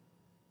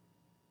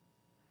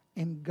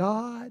 And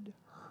God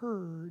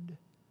heard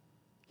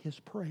his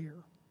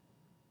prayer.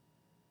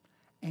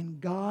 And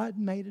God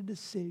made a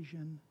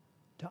decision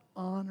to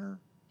honor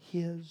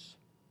his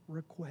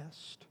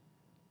request.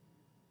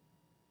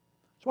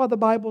 That's why the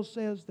Bible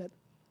says that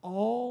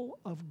all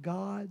of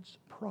God's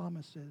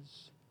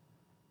promises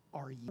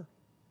are yes.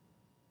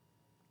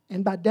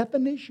 And by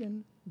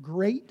definition,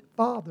 great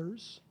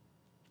fathers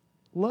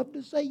love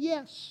to say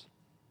yes.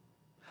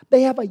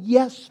 They have a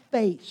yes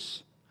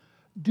face.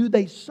 Do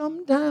they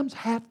sometimes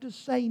have to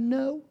say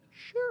no?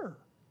 Sure.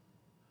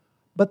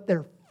 But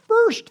their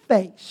first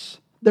face,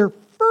 their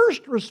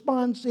first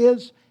response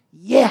is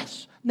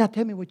yes. Now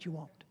tell me what you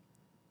want.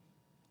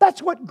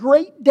 That's what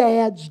great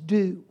dads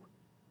do.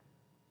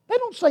 They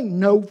don't say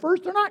no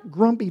first. They're not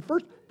grumpy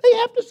first. They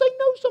have to say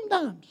no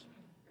sometimes.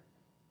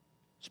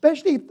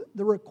 Especially if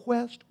the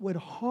request would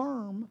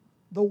harm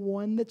the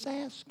one that's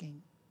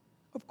asking.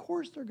 Of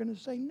course they're going to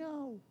say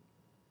no.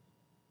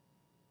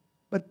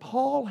 But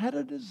Paul had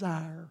a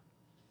desire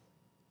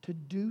to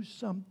do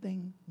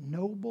something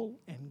noble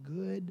and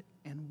good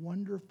and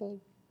wonderful.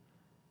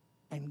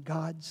 And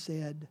God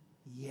said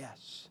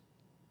yes.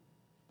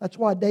 That's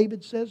why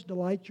David says,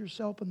 "Delight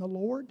yourself in the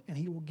Lord, and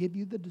He will give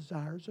you the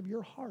desires of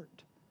your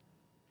heart."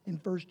 In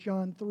 1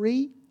 John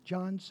 3,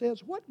 John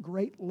says, "What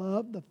great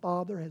love the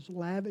Father has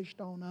lavished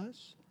on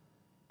us,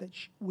 that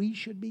we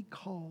should be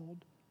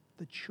called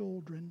the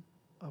children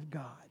of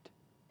God."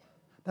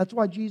 That's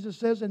why Jesus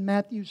says in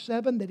Matthew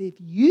 7 that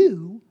if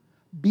you,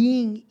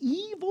 being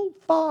evil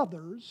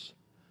fathers,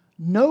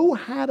 know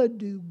how to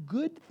do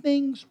good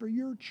things for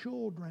your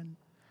children,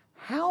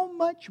 how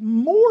much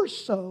more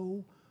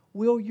so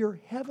will your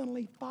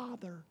heavenly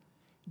Father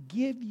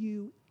give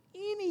you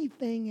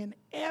anything and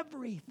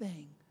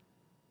everything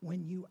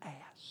when you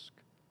ask?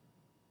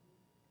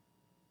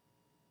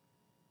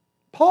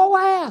 Paul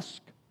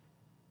asked,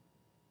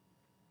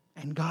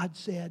 and God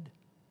said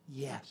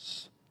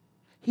yes.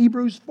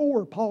 Hebrews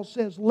 4, Paul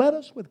says, "Let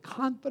us with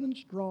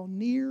confidence draw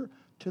near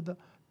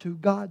to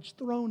God's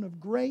throne of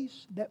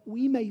grace, that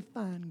we may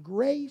find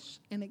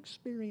grace and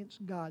experience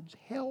God's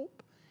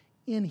help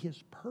in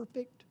His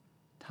perfect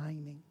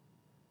timing."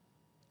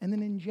 And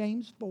then in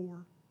James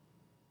 4,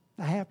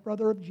 the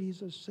half-brother of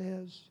Jesus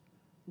says,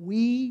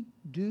 "We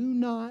do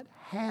not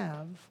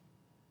have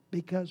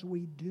because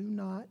we do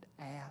not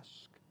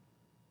ask."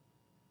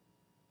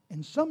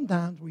 And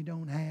sometimes we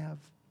don't have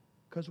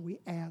because we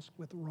ask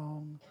with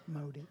wrong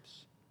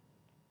motives.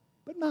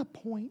 But my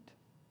point,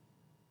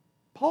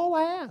 Paul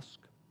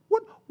asked.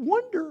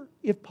 Wonder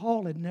if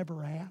Paul had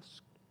never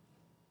asked.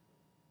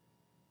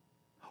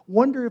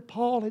 Wonder if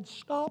Paul had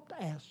stopped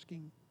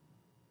asking.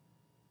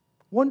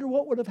 Wonder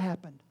what would have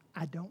happened.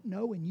 I don't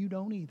know, and you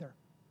don't either.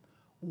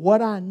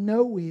 What I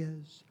know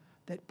is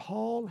that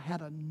Paul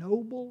had a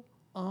noble,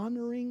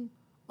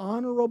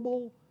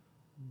 honorable,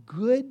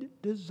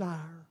 good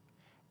desire.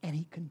 And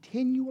he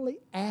continually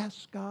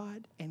asked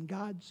God, and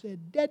God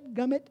said,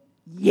 "Dadgummit,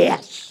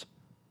 yes.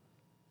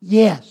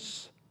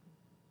 Yes."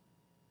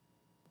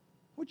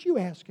 What you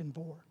asking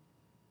for?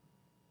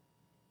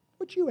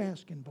 What you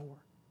asking for?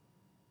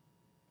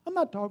 I'm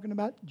not talking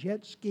about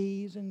jet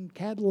skis and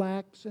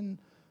Cadillacs and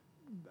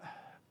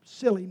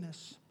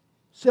silliness.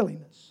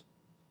 Silliness.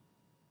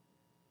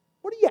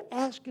 What are you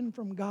asking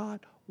from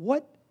God?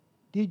 What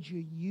did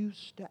you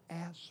used to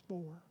ask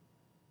for?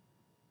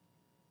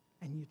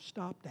 And you've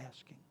stopped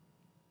asking.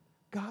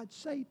 God,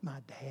 save my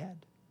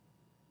dad.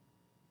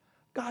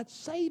 God,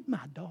 save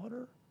my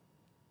daughter.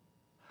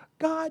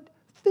 God,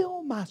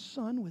 fill my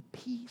son with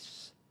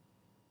peace.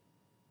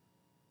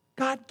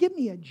 God, give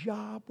me a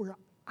job where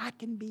I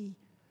can be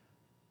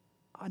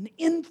an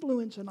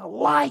influence and a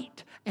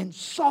light and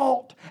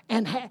salt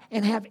and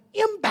have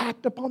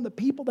impact upon the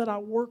people that I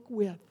work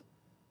with.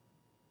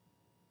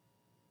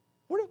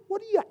 What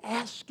are you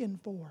asking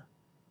for?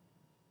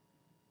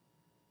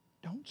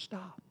 Don't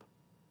stop.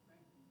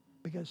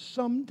 Because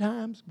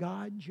sometimes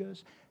God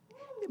just...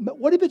 But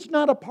what if it's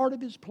not a part of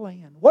His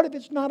plan? What if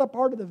it's not a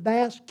part of the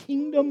vast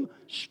kingdom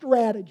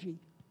strategy?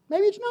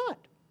 Maybe it's not.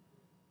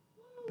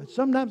 But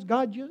sometimes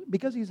God, just,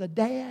 because He's a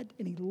dad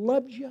and He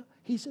loves you,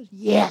 He says,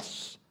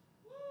 yes.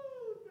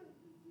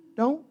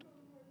 Don't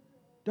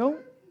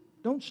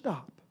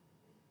stop.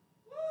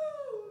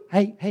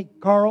 Hey,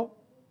 Carl.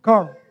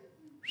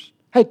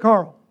 Hey,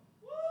 Carl.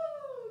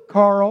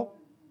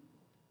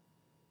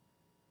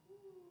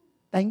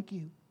 Thank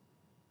you.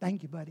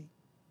 Thank you, buddy.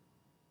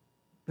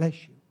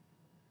 Bless you.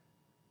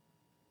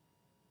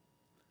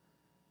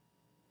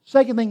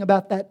 Second thing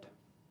about that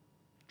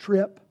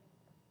trip,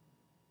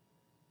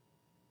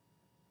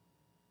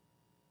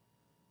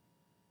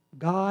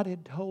 God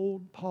had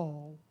told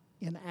Paul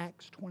in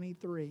Acts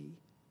 23,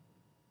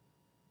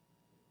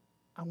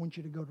 I want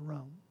you to go to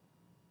Rome.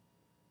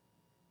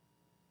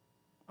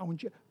 I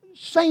want you,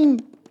 same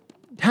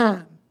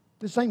time,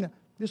 this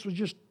was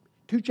just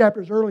 2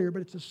 chapters earlier,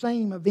 but it's the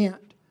same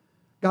event.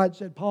 God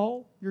said,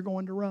 Paul, you're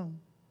going to Rome.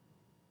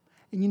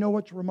 And you know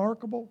what's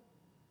remarkable?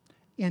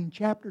 In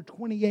chapter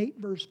 28,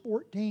 verse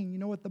 14, you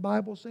know what the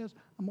Bible says?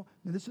 Now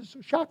this is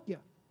to shock you.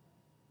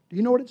 Do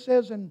you know what it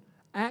says in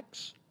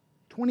Acts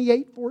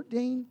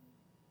 28:14?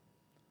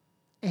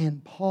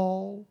 And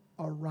Paul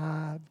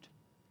arrived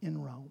in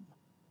Rome.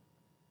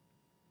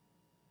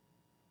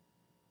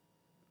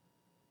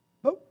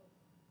 But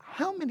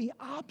how many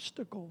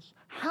obstacles,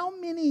 how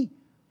many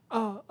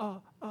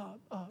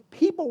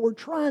people were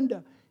trying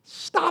to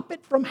stop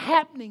it from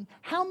happening?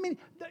 How many?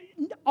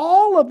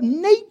 All of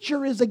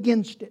nature is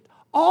against it.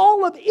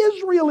 All of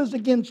Israel is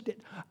against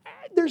it.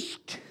 There's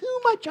too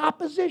much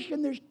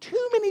opposition. There's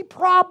too many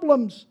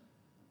problems.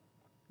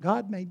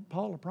 God made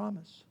Paul a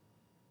promise.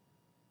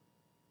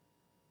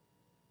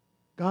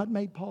 God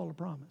made Paul a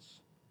promise.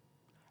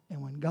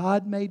 And when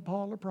God made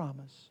Paul a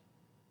promise,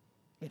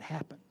 it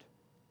happened.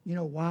 You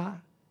know why?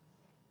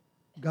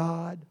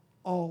 God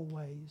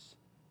always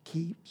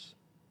keeps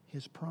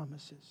His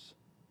promises.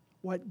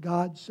 What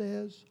God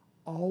says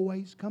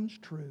always comes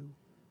true,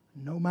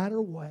 no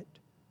matter what,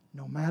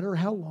 no matter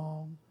how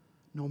long,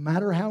 no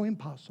matter how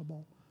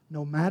impossible,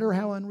 no matter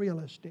how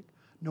unrealistic,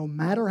 no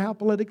matter how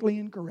politically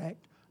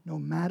incorrect, no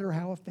matter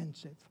how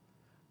offensive.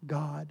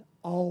 God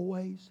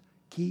always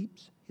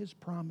keeps His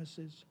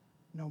promises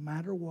no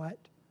matter what,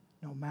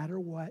 no matter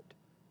what,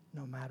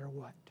 no matter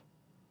what.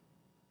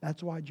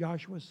 That's why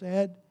Joshua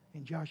said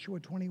in Joshua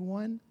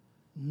 21,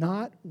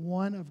 not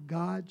one of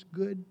God's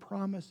good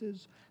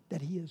promises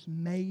that He has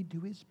made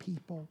to His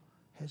people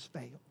has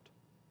failed.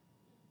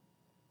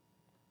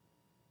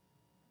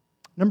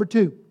 Number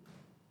 2.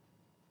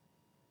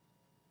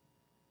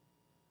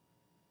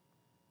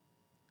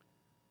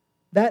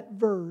 That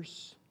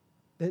verse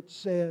that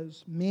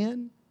says,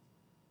 men,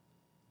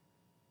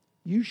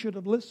 you should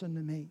have listened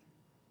to me.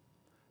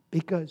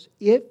 Because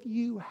if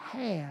you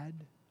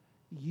had,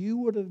 you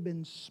would have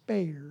been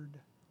spared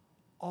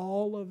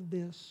all of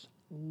this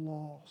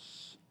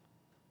loss.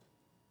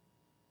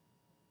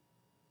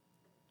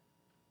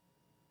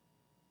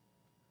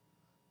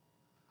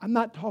 I'm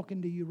not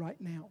talking to you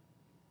right now.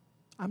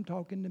 I'm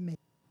talking to me.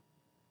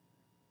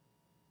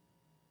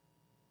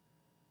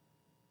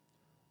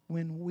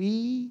 When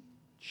we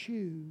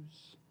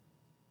choose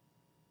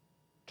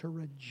to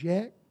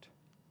reject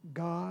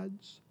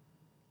God's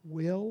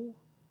will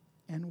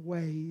and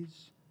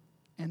ways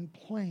and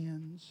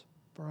plans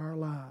for our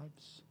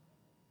lives,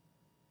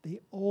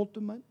 the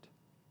ultimate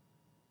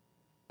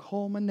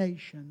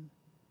culmination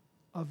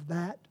of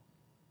that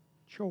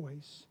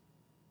choice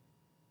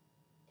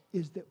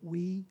is that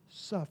we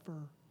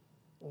suffer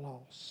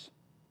loss.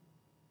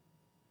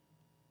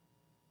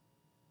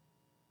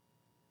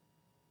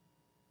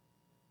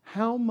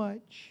 How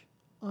much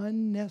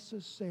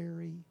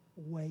unnecessary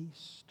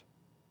waste,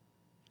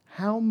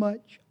 how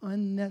much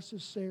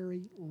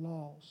unnecessary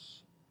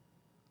loss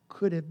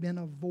could have been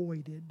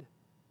avoided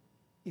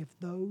if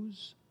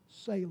those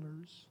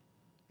sailors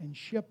and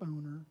ship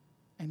owner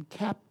and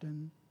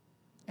captain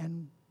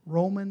and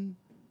Roman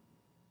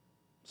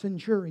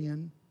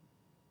centurion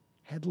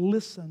had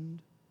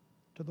listened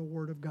to the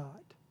Word of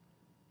God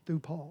through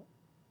Paul.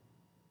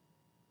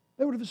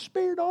 They would have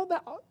spared all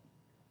that.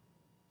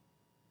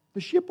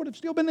 The ship would have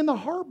still been in the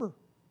harbor.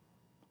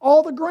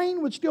 All the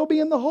grain would still be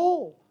in the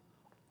hull.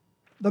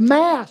 The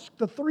mast,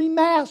 the 3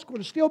 masts would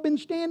have still been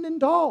standing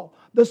tall.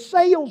 The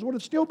sails would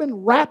have still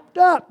been wrapped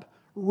up,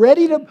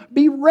 ready to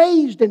be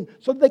raised and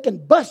so they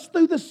can bust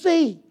through the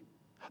sea.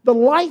 The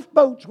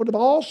lifeboats would have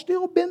all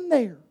still been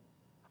there.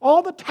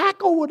 All the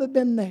tackle would have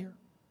been there.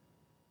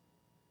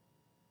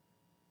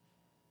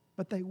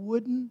 But they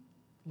wouldn't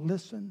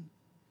listen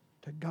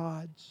to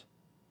God's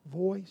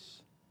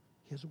voice,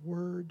 His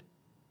word,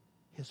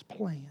 His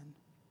plan.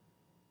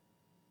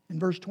 In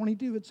verse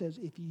 22 it says,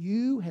 if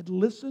you had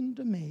listened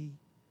to me,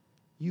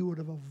 you would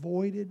have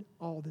avoided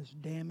all this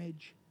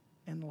damage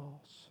and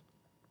loss.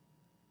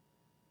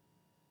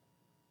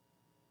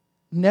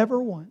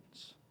 Never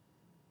once,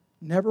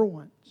 never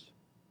once,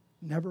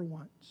 never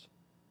once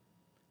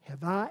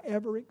have I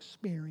ever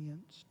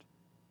experienced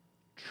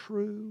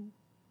true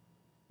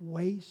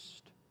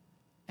waste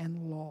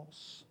and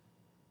loss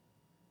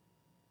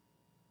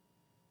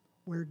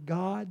where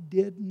God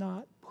did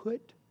not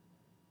put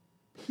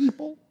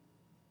people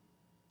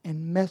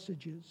and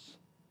messages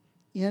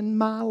in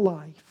my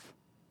life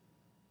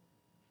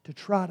to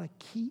try to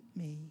keep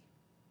me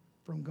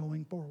from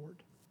going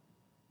forward.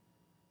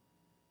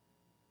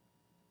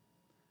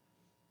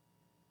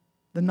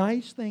 The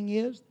nice thing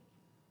is,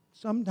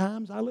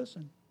 sometimes I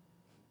listen.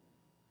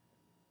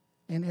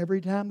 And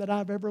every time that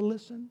I've ever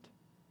listened,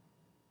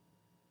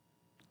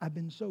 I've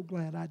been so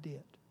glad I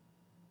did.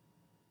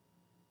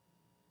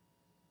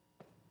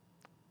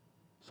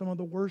 Some of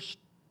the worst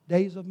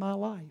days of my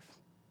life,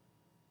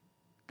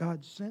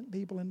 God sent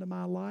people into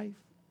my life.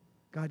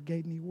 God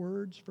gave me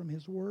words from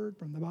His Word,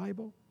 from the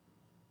Bible,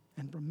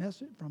 and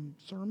from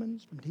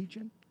sermons, from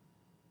teaching.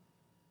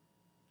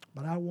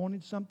 But I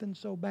wanted something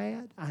so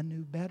bad, I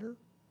knew better.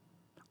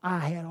 I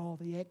had all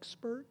the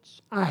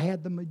experts. I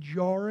had the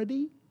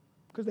majority,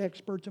 because the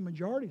experts and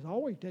majorities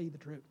always tell you the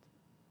truth.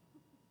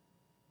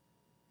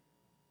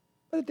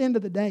 But at the end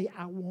of the day,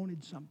 I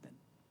wanted something.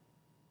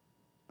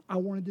 I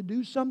wanted to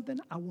do something.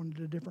 I wanted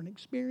a different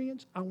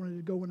experience. I wanted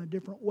to go in a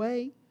different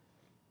way.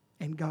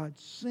 And God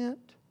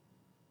sent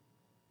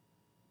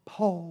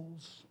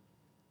Paul's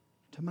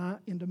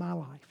into my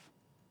life.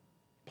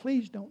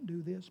 Please don't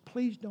do this.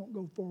 Please don't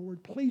go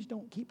forward. Please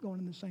don't keep going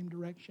in the same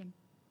direction.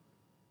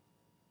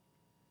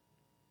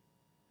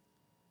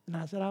 And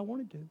I said I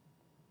wanted to.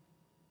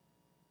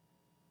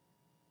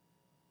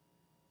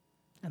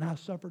 And I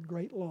suffered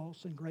great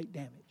loss and great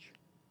damage.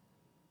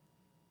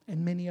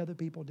 And many other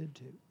people did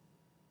too.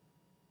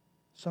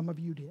 Some of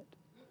you did.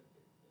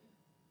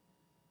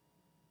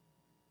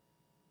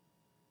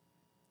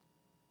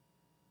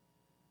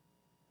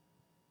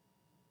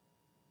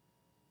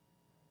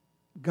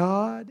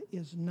 God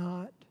is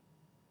not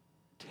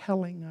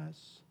telling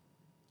us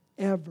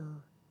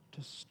ever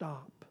to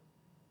stop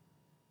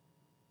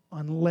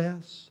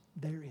unless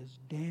there is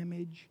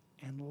damage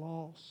and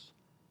loss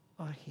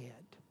ahead.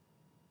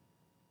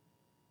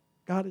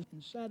 God is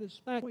in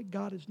satisfaction.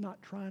 God is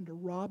not trying to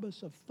rob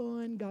us of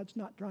fun. God's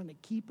not trying to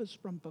keep us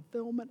from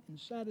fulfillment and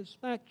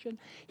satisfaction.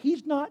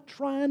 He's not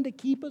trying to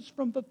keep us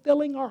from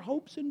fulfilling our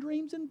hopes and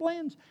dreams and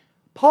plans.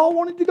 Paul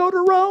wanted to go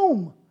to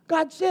Rome.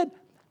 God said,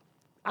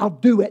 I'll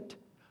do it.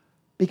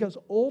 Because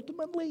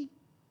ultimately,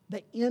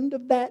 the end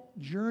of that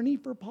journey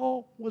for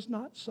Paul was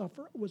not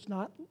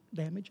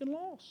damage and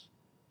loss.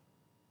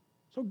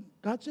 So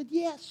God said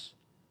yes.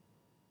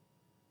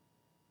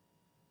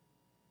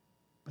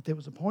 But there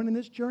was a point in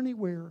this journey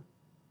where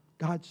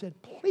God said,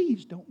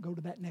 please don't go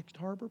to that next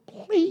harbor.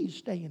 Please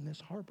stay in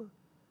this harbor.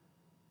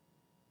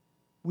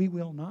 We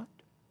will not.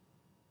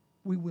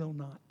 We will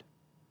not.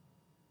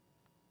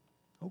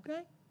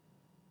 Okay?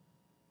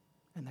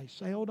 And they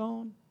sailed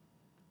on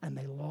and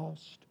they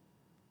lost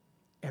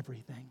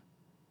everything.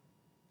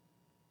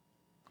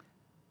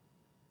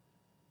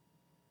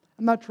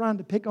 I'm not trying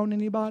to pick on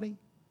anybody.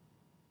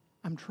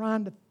 I'm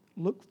trying to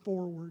look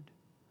forward.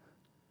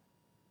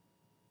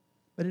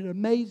 But it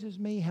amazes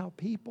me how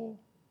people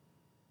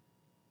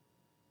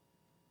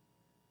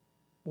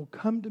will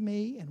come to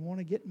me and want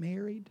to get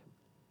married.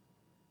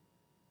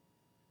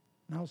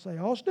 And I'll say,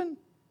 Austin,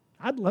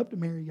 I'd love to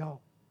marry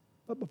y'all.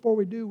 But before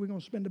we do, we're going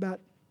to spend about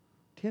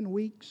 10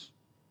 weeks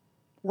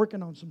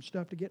working on some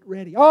stuff to get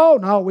ready. Oh,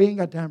 no, we ain't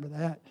got time for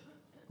that.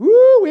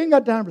 Woo, we ain't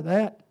got time for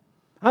that.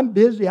 I'm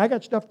busy. I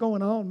got stuff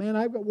going on, man.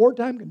 I've got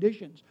wartime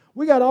conditions.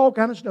 We got all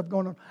kind of stuff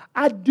going on.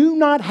 I do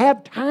not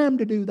have time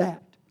to do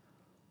that.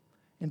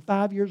 And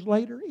 5 years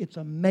later, it's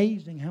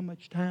amazing how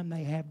much time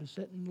they have to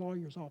sit in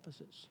lawyers'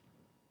 offices.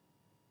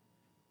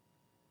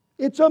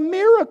 It's a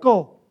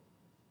miracle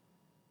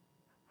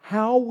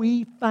how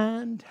we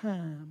find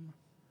time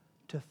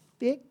to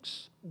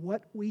fix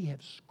what we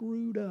have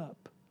screwed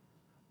up,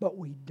 but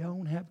we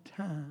don't have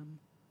time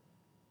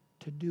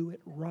to do it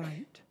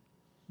right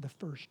the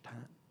first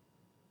time.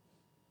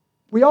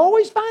 We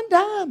always find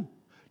time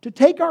to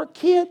take our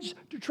kids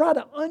to try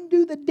to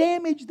undo the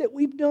damage that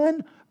we've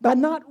done by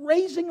not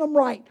raising them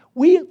right.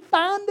 We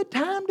find the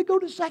time to go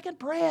to Second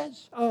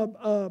Pres,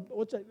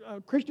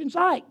 Christian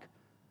Psych.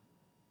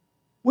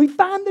 We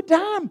find the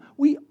time.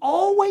 We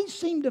always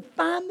seem to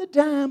find the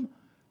time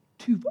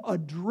to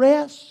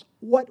address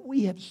what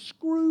we have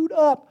screwed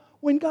up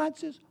when God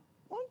says,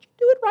 why don't you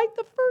do it right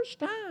the first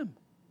time?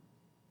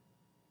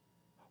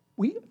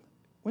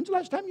 When's the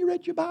last time you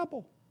read your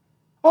Bible?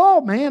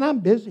 Oh man, I'm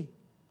busy.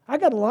 I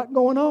got a lot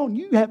going on.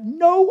 You have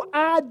no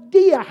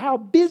idea how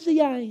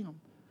busy I am.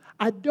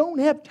 I don't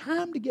have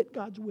time to get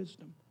God's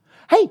wisdom.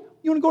 Hey,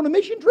 you want to go on a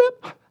mission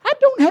trip? I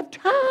don't have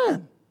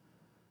time.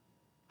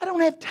 I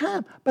don't have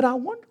time. But I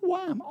wonder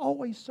why I'm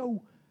always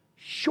so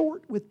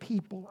short with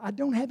people. I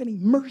don't have any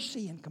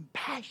mercy and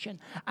compassion.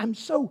 I'm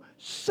so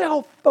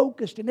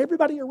self-focused, and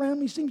everybody around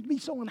me seems to be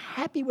so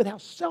unhappy with how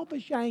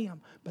selfish I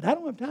am. But I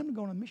don't have time to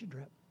go on a mission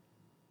trip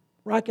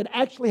where I could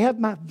actually have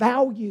my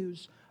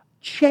values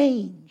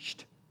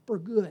changed for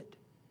good.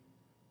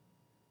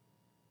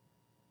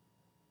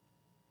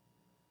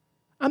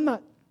 I'm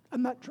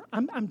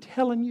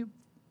telling you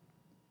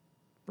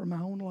from my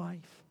own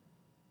life.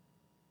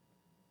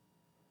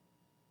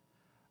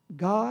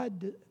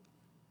 God,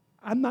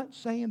 I'm not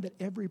saying that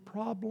every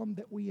problem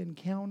that we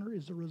encounter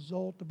is a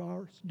result of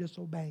our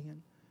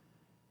disobeying.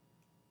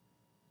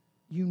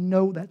 You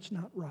know that's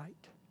not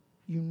right.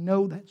 You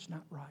know that's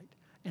not right.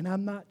 And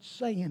I'm not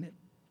saying it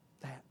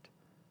that.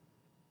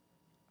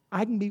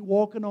 I can be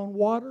walking on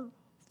water,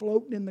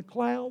 floating in the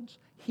clouds,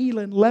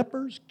 healing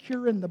lepers,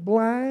 curing the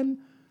blind,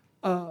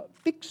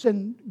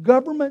 fixing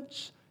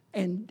governments,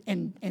 and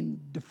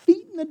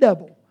defeating the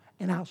devil,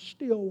 and I'll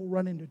still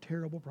run into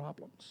terrible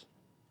problems.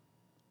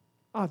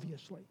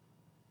 Obviously.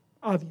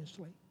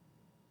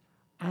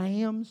 I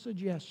am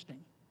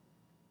suggesting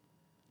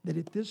that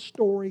if this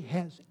story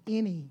has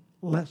any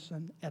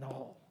lesson at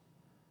all,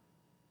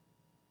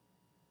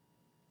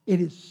 it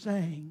is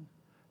saying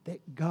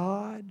that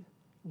God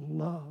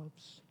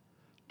loves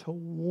to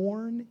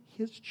warn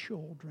His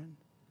children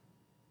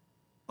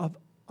of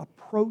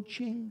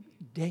approaching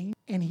danger,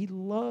 and He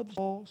loves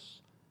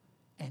loss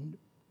and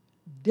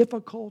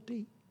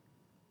difficulty,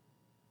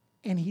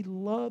 and He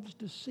loves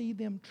to see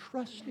them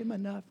trust Him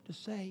enough to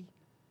say,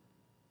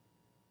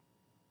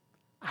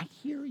 I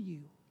hear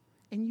you.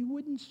 And you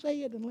wouldn't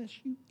say it unless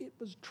it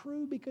was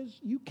true, because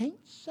you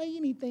can't say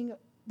anything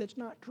that's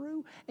not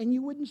true. And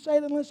you wouldn't say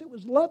it unless it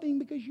was loving,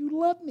 because you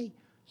love me.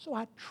 So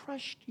I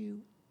trust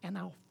you, and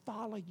I'll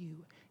follow you,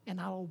 and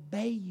I'll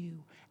obey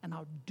you, and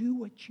I'll do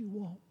what you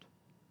want.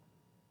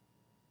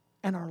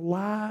 And our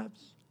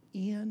lives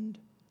end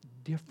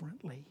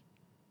differently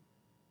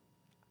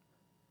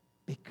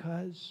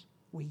because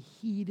we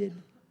heeded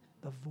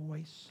the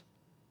voice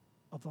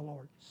of the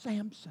Lord.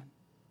 Samson,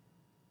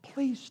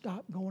 please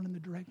stop going in the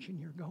direction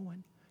you're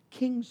going.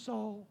 King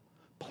Saul,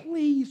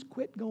 please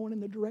quit going in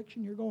the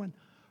direction you're going.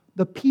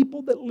 The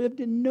people that lived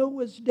in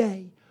Noah's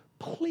day,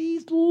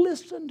 please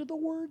listen to the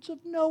words of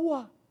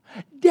Noah.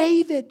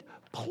 David,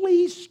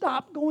 please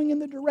stop going in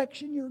the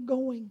direction you're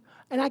going.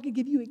 And I could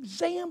give you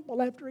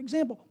example after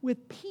example.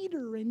 With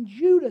Peter and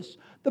Judas,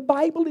 the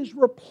Bible is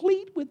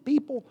replete with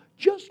people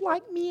just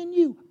like me and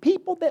you.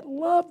 People that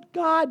loved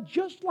God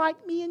just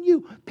like me and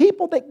you.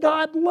 People that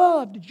God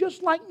loved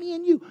just like me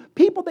and you.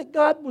 People that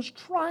God was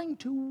trying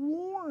to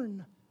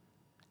warn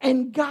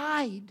and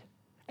guide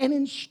and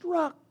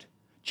instruct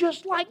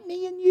just like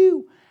me and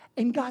you.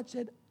 And God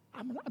said,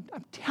 I'm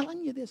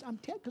telling you this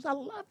because I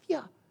love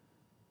you.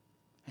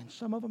 And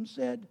some of them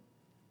said,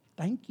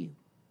 thank you,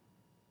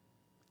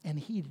 and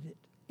heeded it.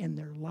 And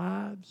their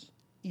lives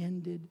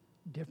ended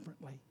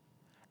differently.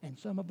 And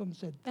some of them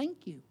said,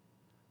 thank you,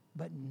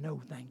 but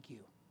no thank you.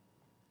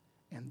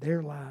 And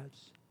their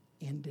lives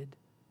ended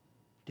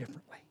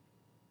differently.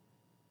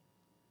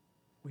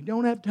 We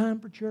don't have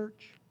time for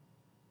church.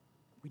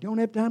 We don't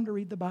have time to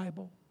read the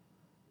Bible.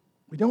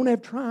 We don't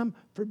have time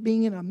for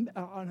being in an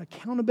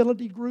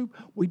accountability group.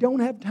 We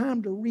don't have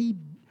time to read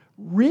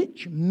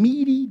rich,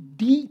 meaty,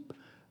 deep,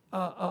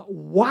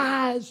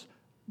 wise,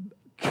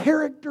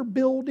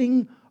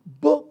 character-building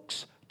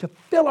books to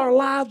fill our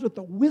lives with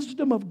the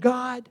wisdom of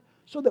God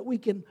so that we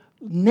can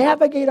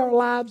navigate our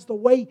lives the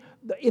way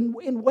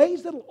in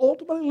ways that will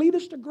ultimately lead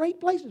us to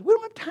great places. We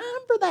don't have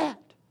time for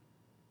that.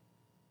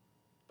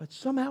 But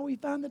somehow we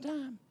find the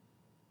time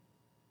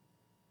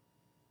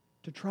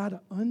to try to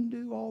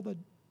undo all the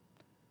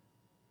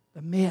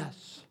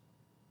mess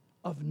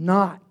of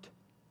not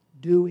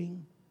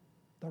doing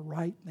the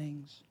right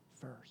things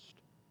first.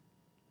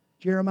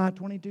 Jeremiah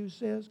 22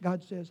 says,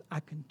 God says, I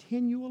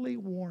continually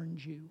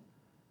warned you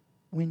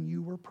when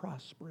you were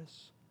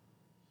prosperous,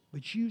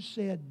 but you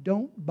said,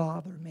 don't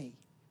bother me.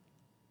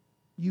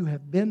 You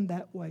have been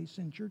that way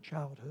since your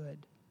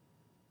childhood,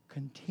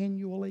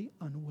 continually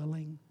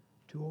unwilling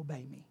to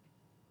obey me.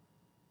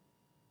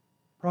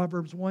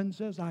 Proverbs 1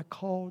 says, I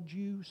called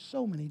you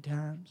so many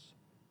times,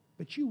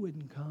 but you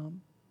wouldn't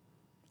come.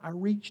 I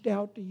reached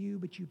out to you,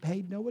 but you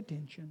paid no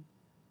attention.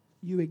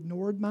 You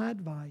ignored my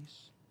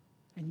advice,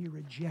 and you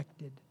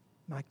rejected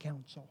my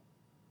counsel.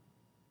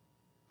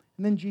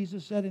 And then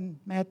Jesus said in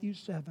Matthew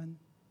 7,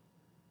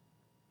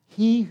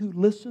 he who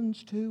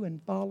listens to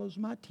and follows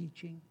my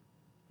teaching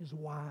is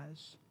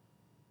wise,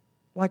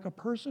 like a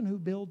person who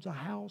builds a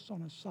house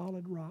on a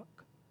solid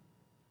rock.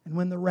 And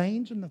when the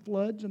rains and the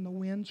floods and the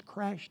winds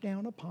crash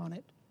down upon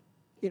it,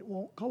 it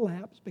won't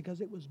collapse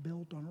because it was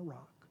built on a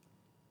rock.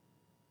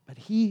 But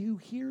he who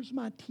hears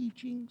my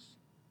teachings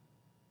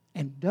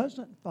and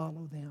doesn't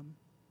follow them,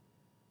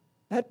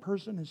 that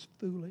person is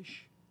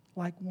foolish,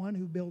 like one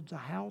who builds a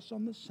house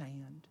on the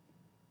sand.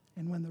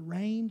 And when the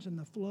rains and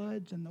the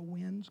floods and the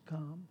winds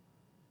come,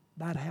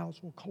 that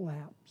house will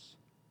collapse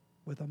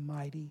with a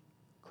mighty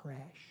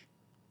crash.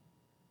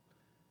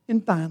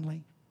 And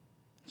finally,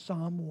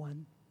 Psalm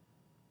 1.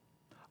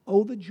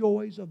 Oh, the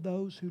joys of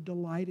those who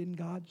delight in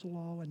God's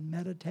law and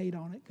meditate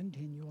on it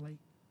continually.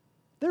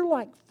 They're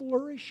like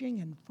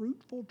flourishing and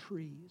fruitful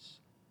trees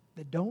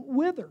that don't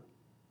wither,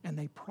 and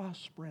they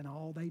prosper in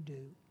all they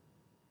do.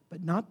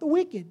 But not the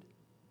wicked.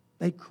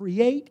 They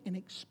create and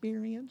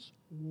experience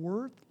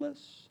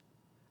worthless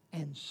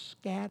and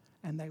scatter,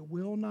 and they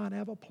will not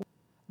have a place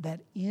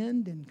that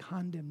end in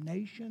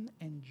condemnation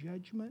and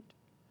judgment,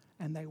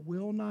 and they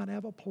will not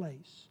have a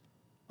place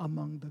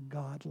among the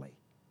godly.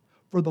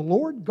 For the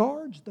Lord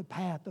guards the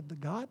path of the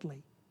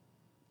godly,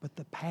 but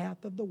the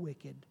path of the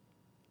wicked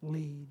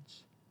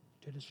leads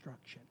to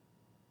destruction.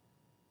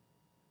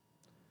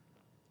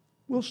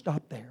 We'll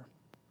stop there.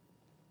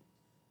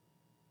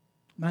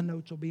 My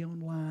notes will be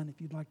online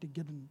if you'd like to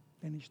get and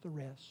finish the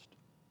rest.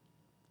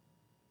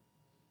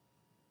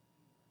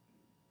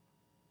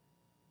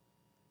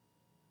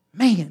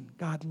 Man,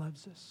 God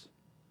loves us.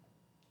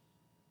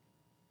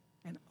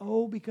 And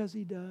oh, because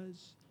He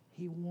does,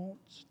 He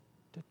wants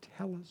to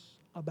tell us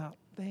about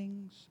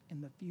things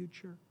in the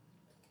future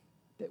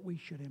that we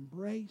should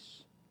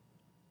embrace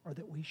or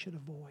that we should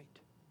avoid.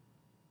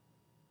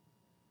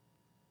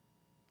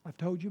 I've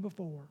told you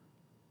before,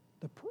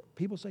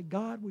 people say,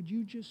 God, would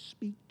you just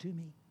speak to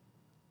me?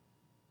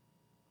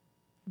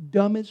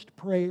 Dumbest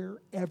prayer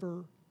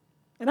ever.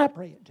 And I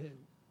pray it too.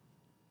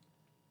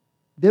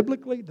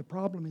 Biblically, the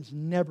problem is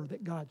never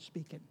that God's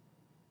speaking.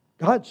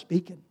 God's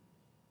speaking.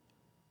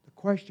 The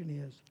question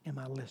is, am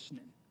I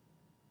listening?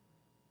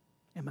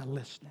 Am I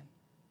listening?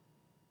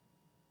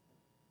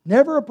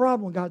 Never a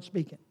problem when God's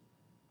speaking.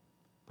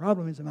 The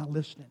problem is, am I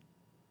listening?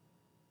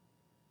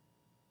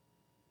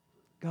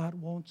 God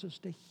wants us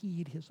to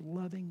heed His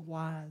loving,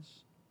 wise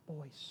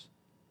voice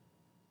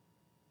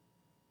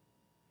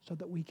so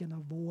that we can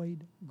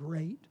avoid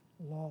great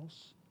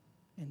loss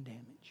and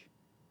damage.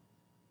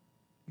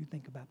 You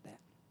think about that.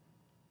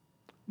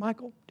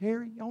 Michael,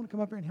 Terry, y'all want to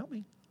come up here and help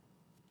me?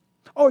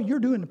 Oh, you're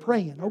doing the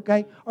praying.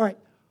 Okay. All right.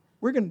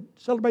 We're going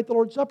to celebrate the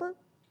Lord's Supper.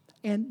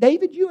 And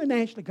David, you and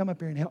Ashley come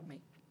up here and help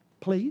me,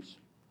 please.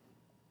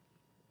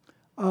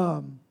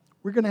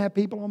 We're going to have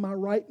people on my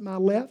right and my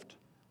left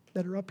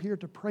that are up here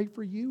to pray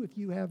for you. If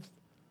you have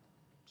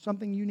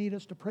something you need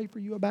us to pray for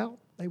you about,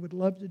 they would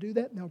love to do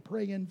that. And they'll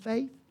pray in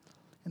faith,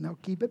 and they'll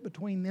keep it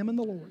between them and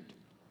the Lord.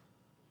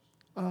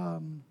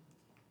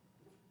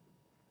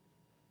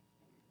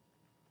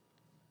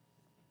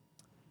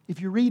 If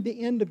you read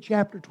the end of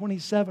chapter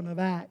 27 of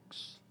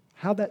Acts,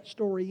 how that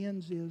story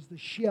ends is the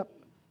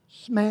ship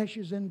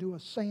smashes into a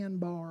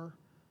sandbar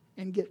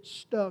and gets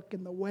stuck,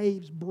 and the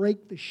waves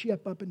break the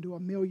ship up into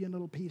 1,000,000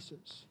 little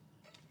pieces.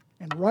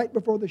 And right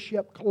before the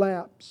ship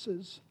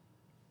collapses,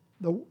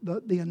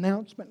 the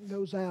announcement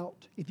goes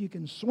out. If you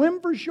can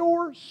swim for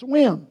shore,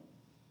 swim.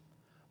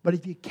 But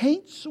if you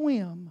can't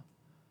swim,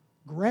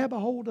 grab a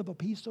hold of a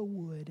piece of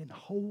wood and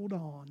hold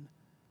on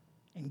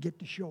and get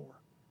to shore.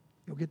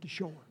 You'll get to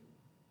shore.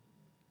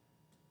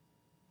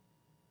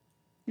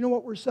 You know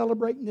what we're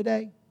celebrating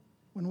today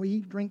when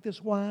we drink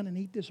this wine and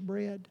eat this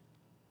bread?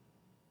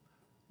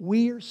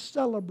 We are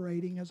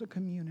celebrating as a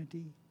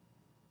community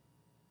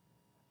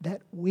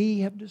that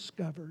we have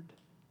discovered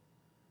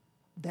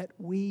that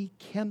we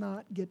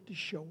cannot get to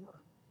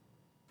shore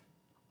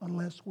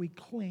unless we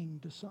cling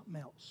to something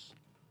else.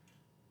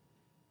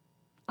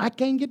 I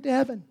can't get to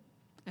heaven,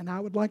 and I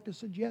would like to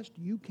suggest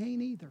you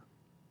can't either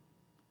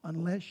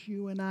unless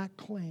you and I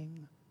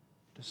cling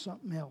to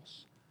something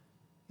else.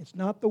 It's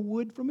not the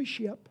wood from a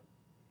ship,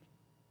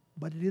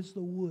 but it is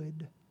the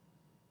wood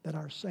that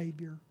our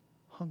Savior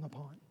hung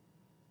upon.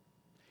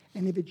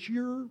 And if it's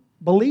your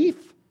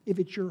belief, if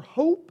it's your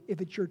hope,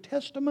 if it's your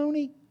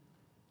testimony,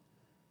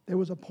 there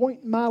was a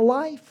point in my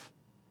life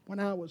when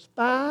I was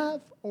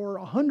 5 or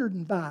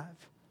 105,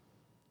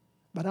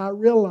 but I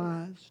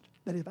realized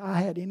that if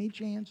I had any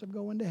chance of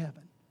going to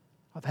heaven,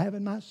 of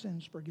having my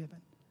sins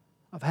forgiven,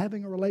 of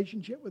having a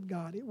relationship with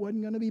God, it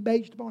wasn't going to be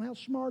based upon how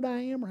smart I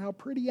am or how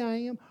pretty I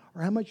am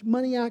or how much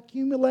money I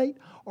accumulate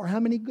or how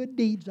many good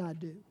deeds I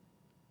do.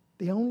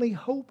 The only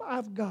hope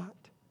I've got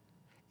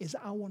is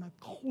I want to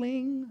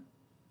cling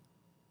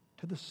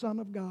to the Son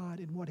of God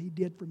and what He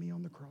did for me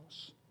on the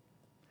cross.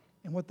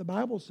 And what the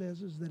Bible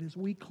says is that as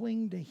we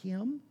cling to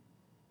Him,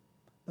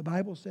 the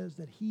Bible says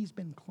that He's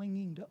been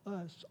clinging to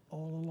us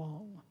all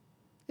along.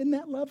 Isn't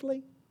that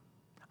lovely?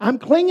 I'm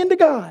clinging to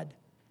God,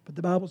 but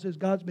the Bible says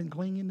God's been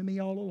clinging to me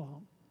all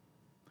along.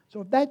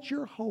 So if that's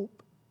your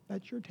hope,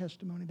 that's your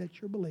testimony,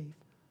 that's your belief,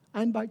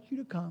 I invite you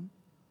to come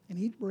and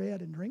eat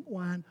bread and drink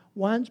wine.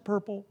 Wine's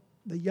purple,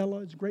 the yellow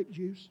is grape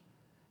juice.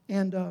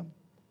 And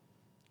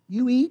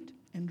you eat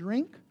and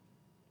drink,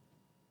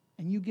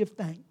 and you give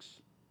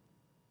thanks.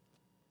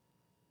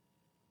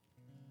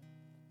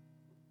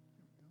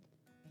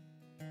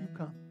 You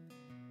come.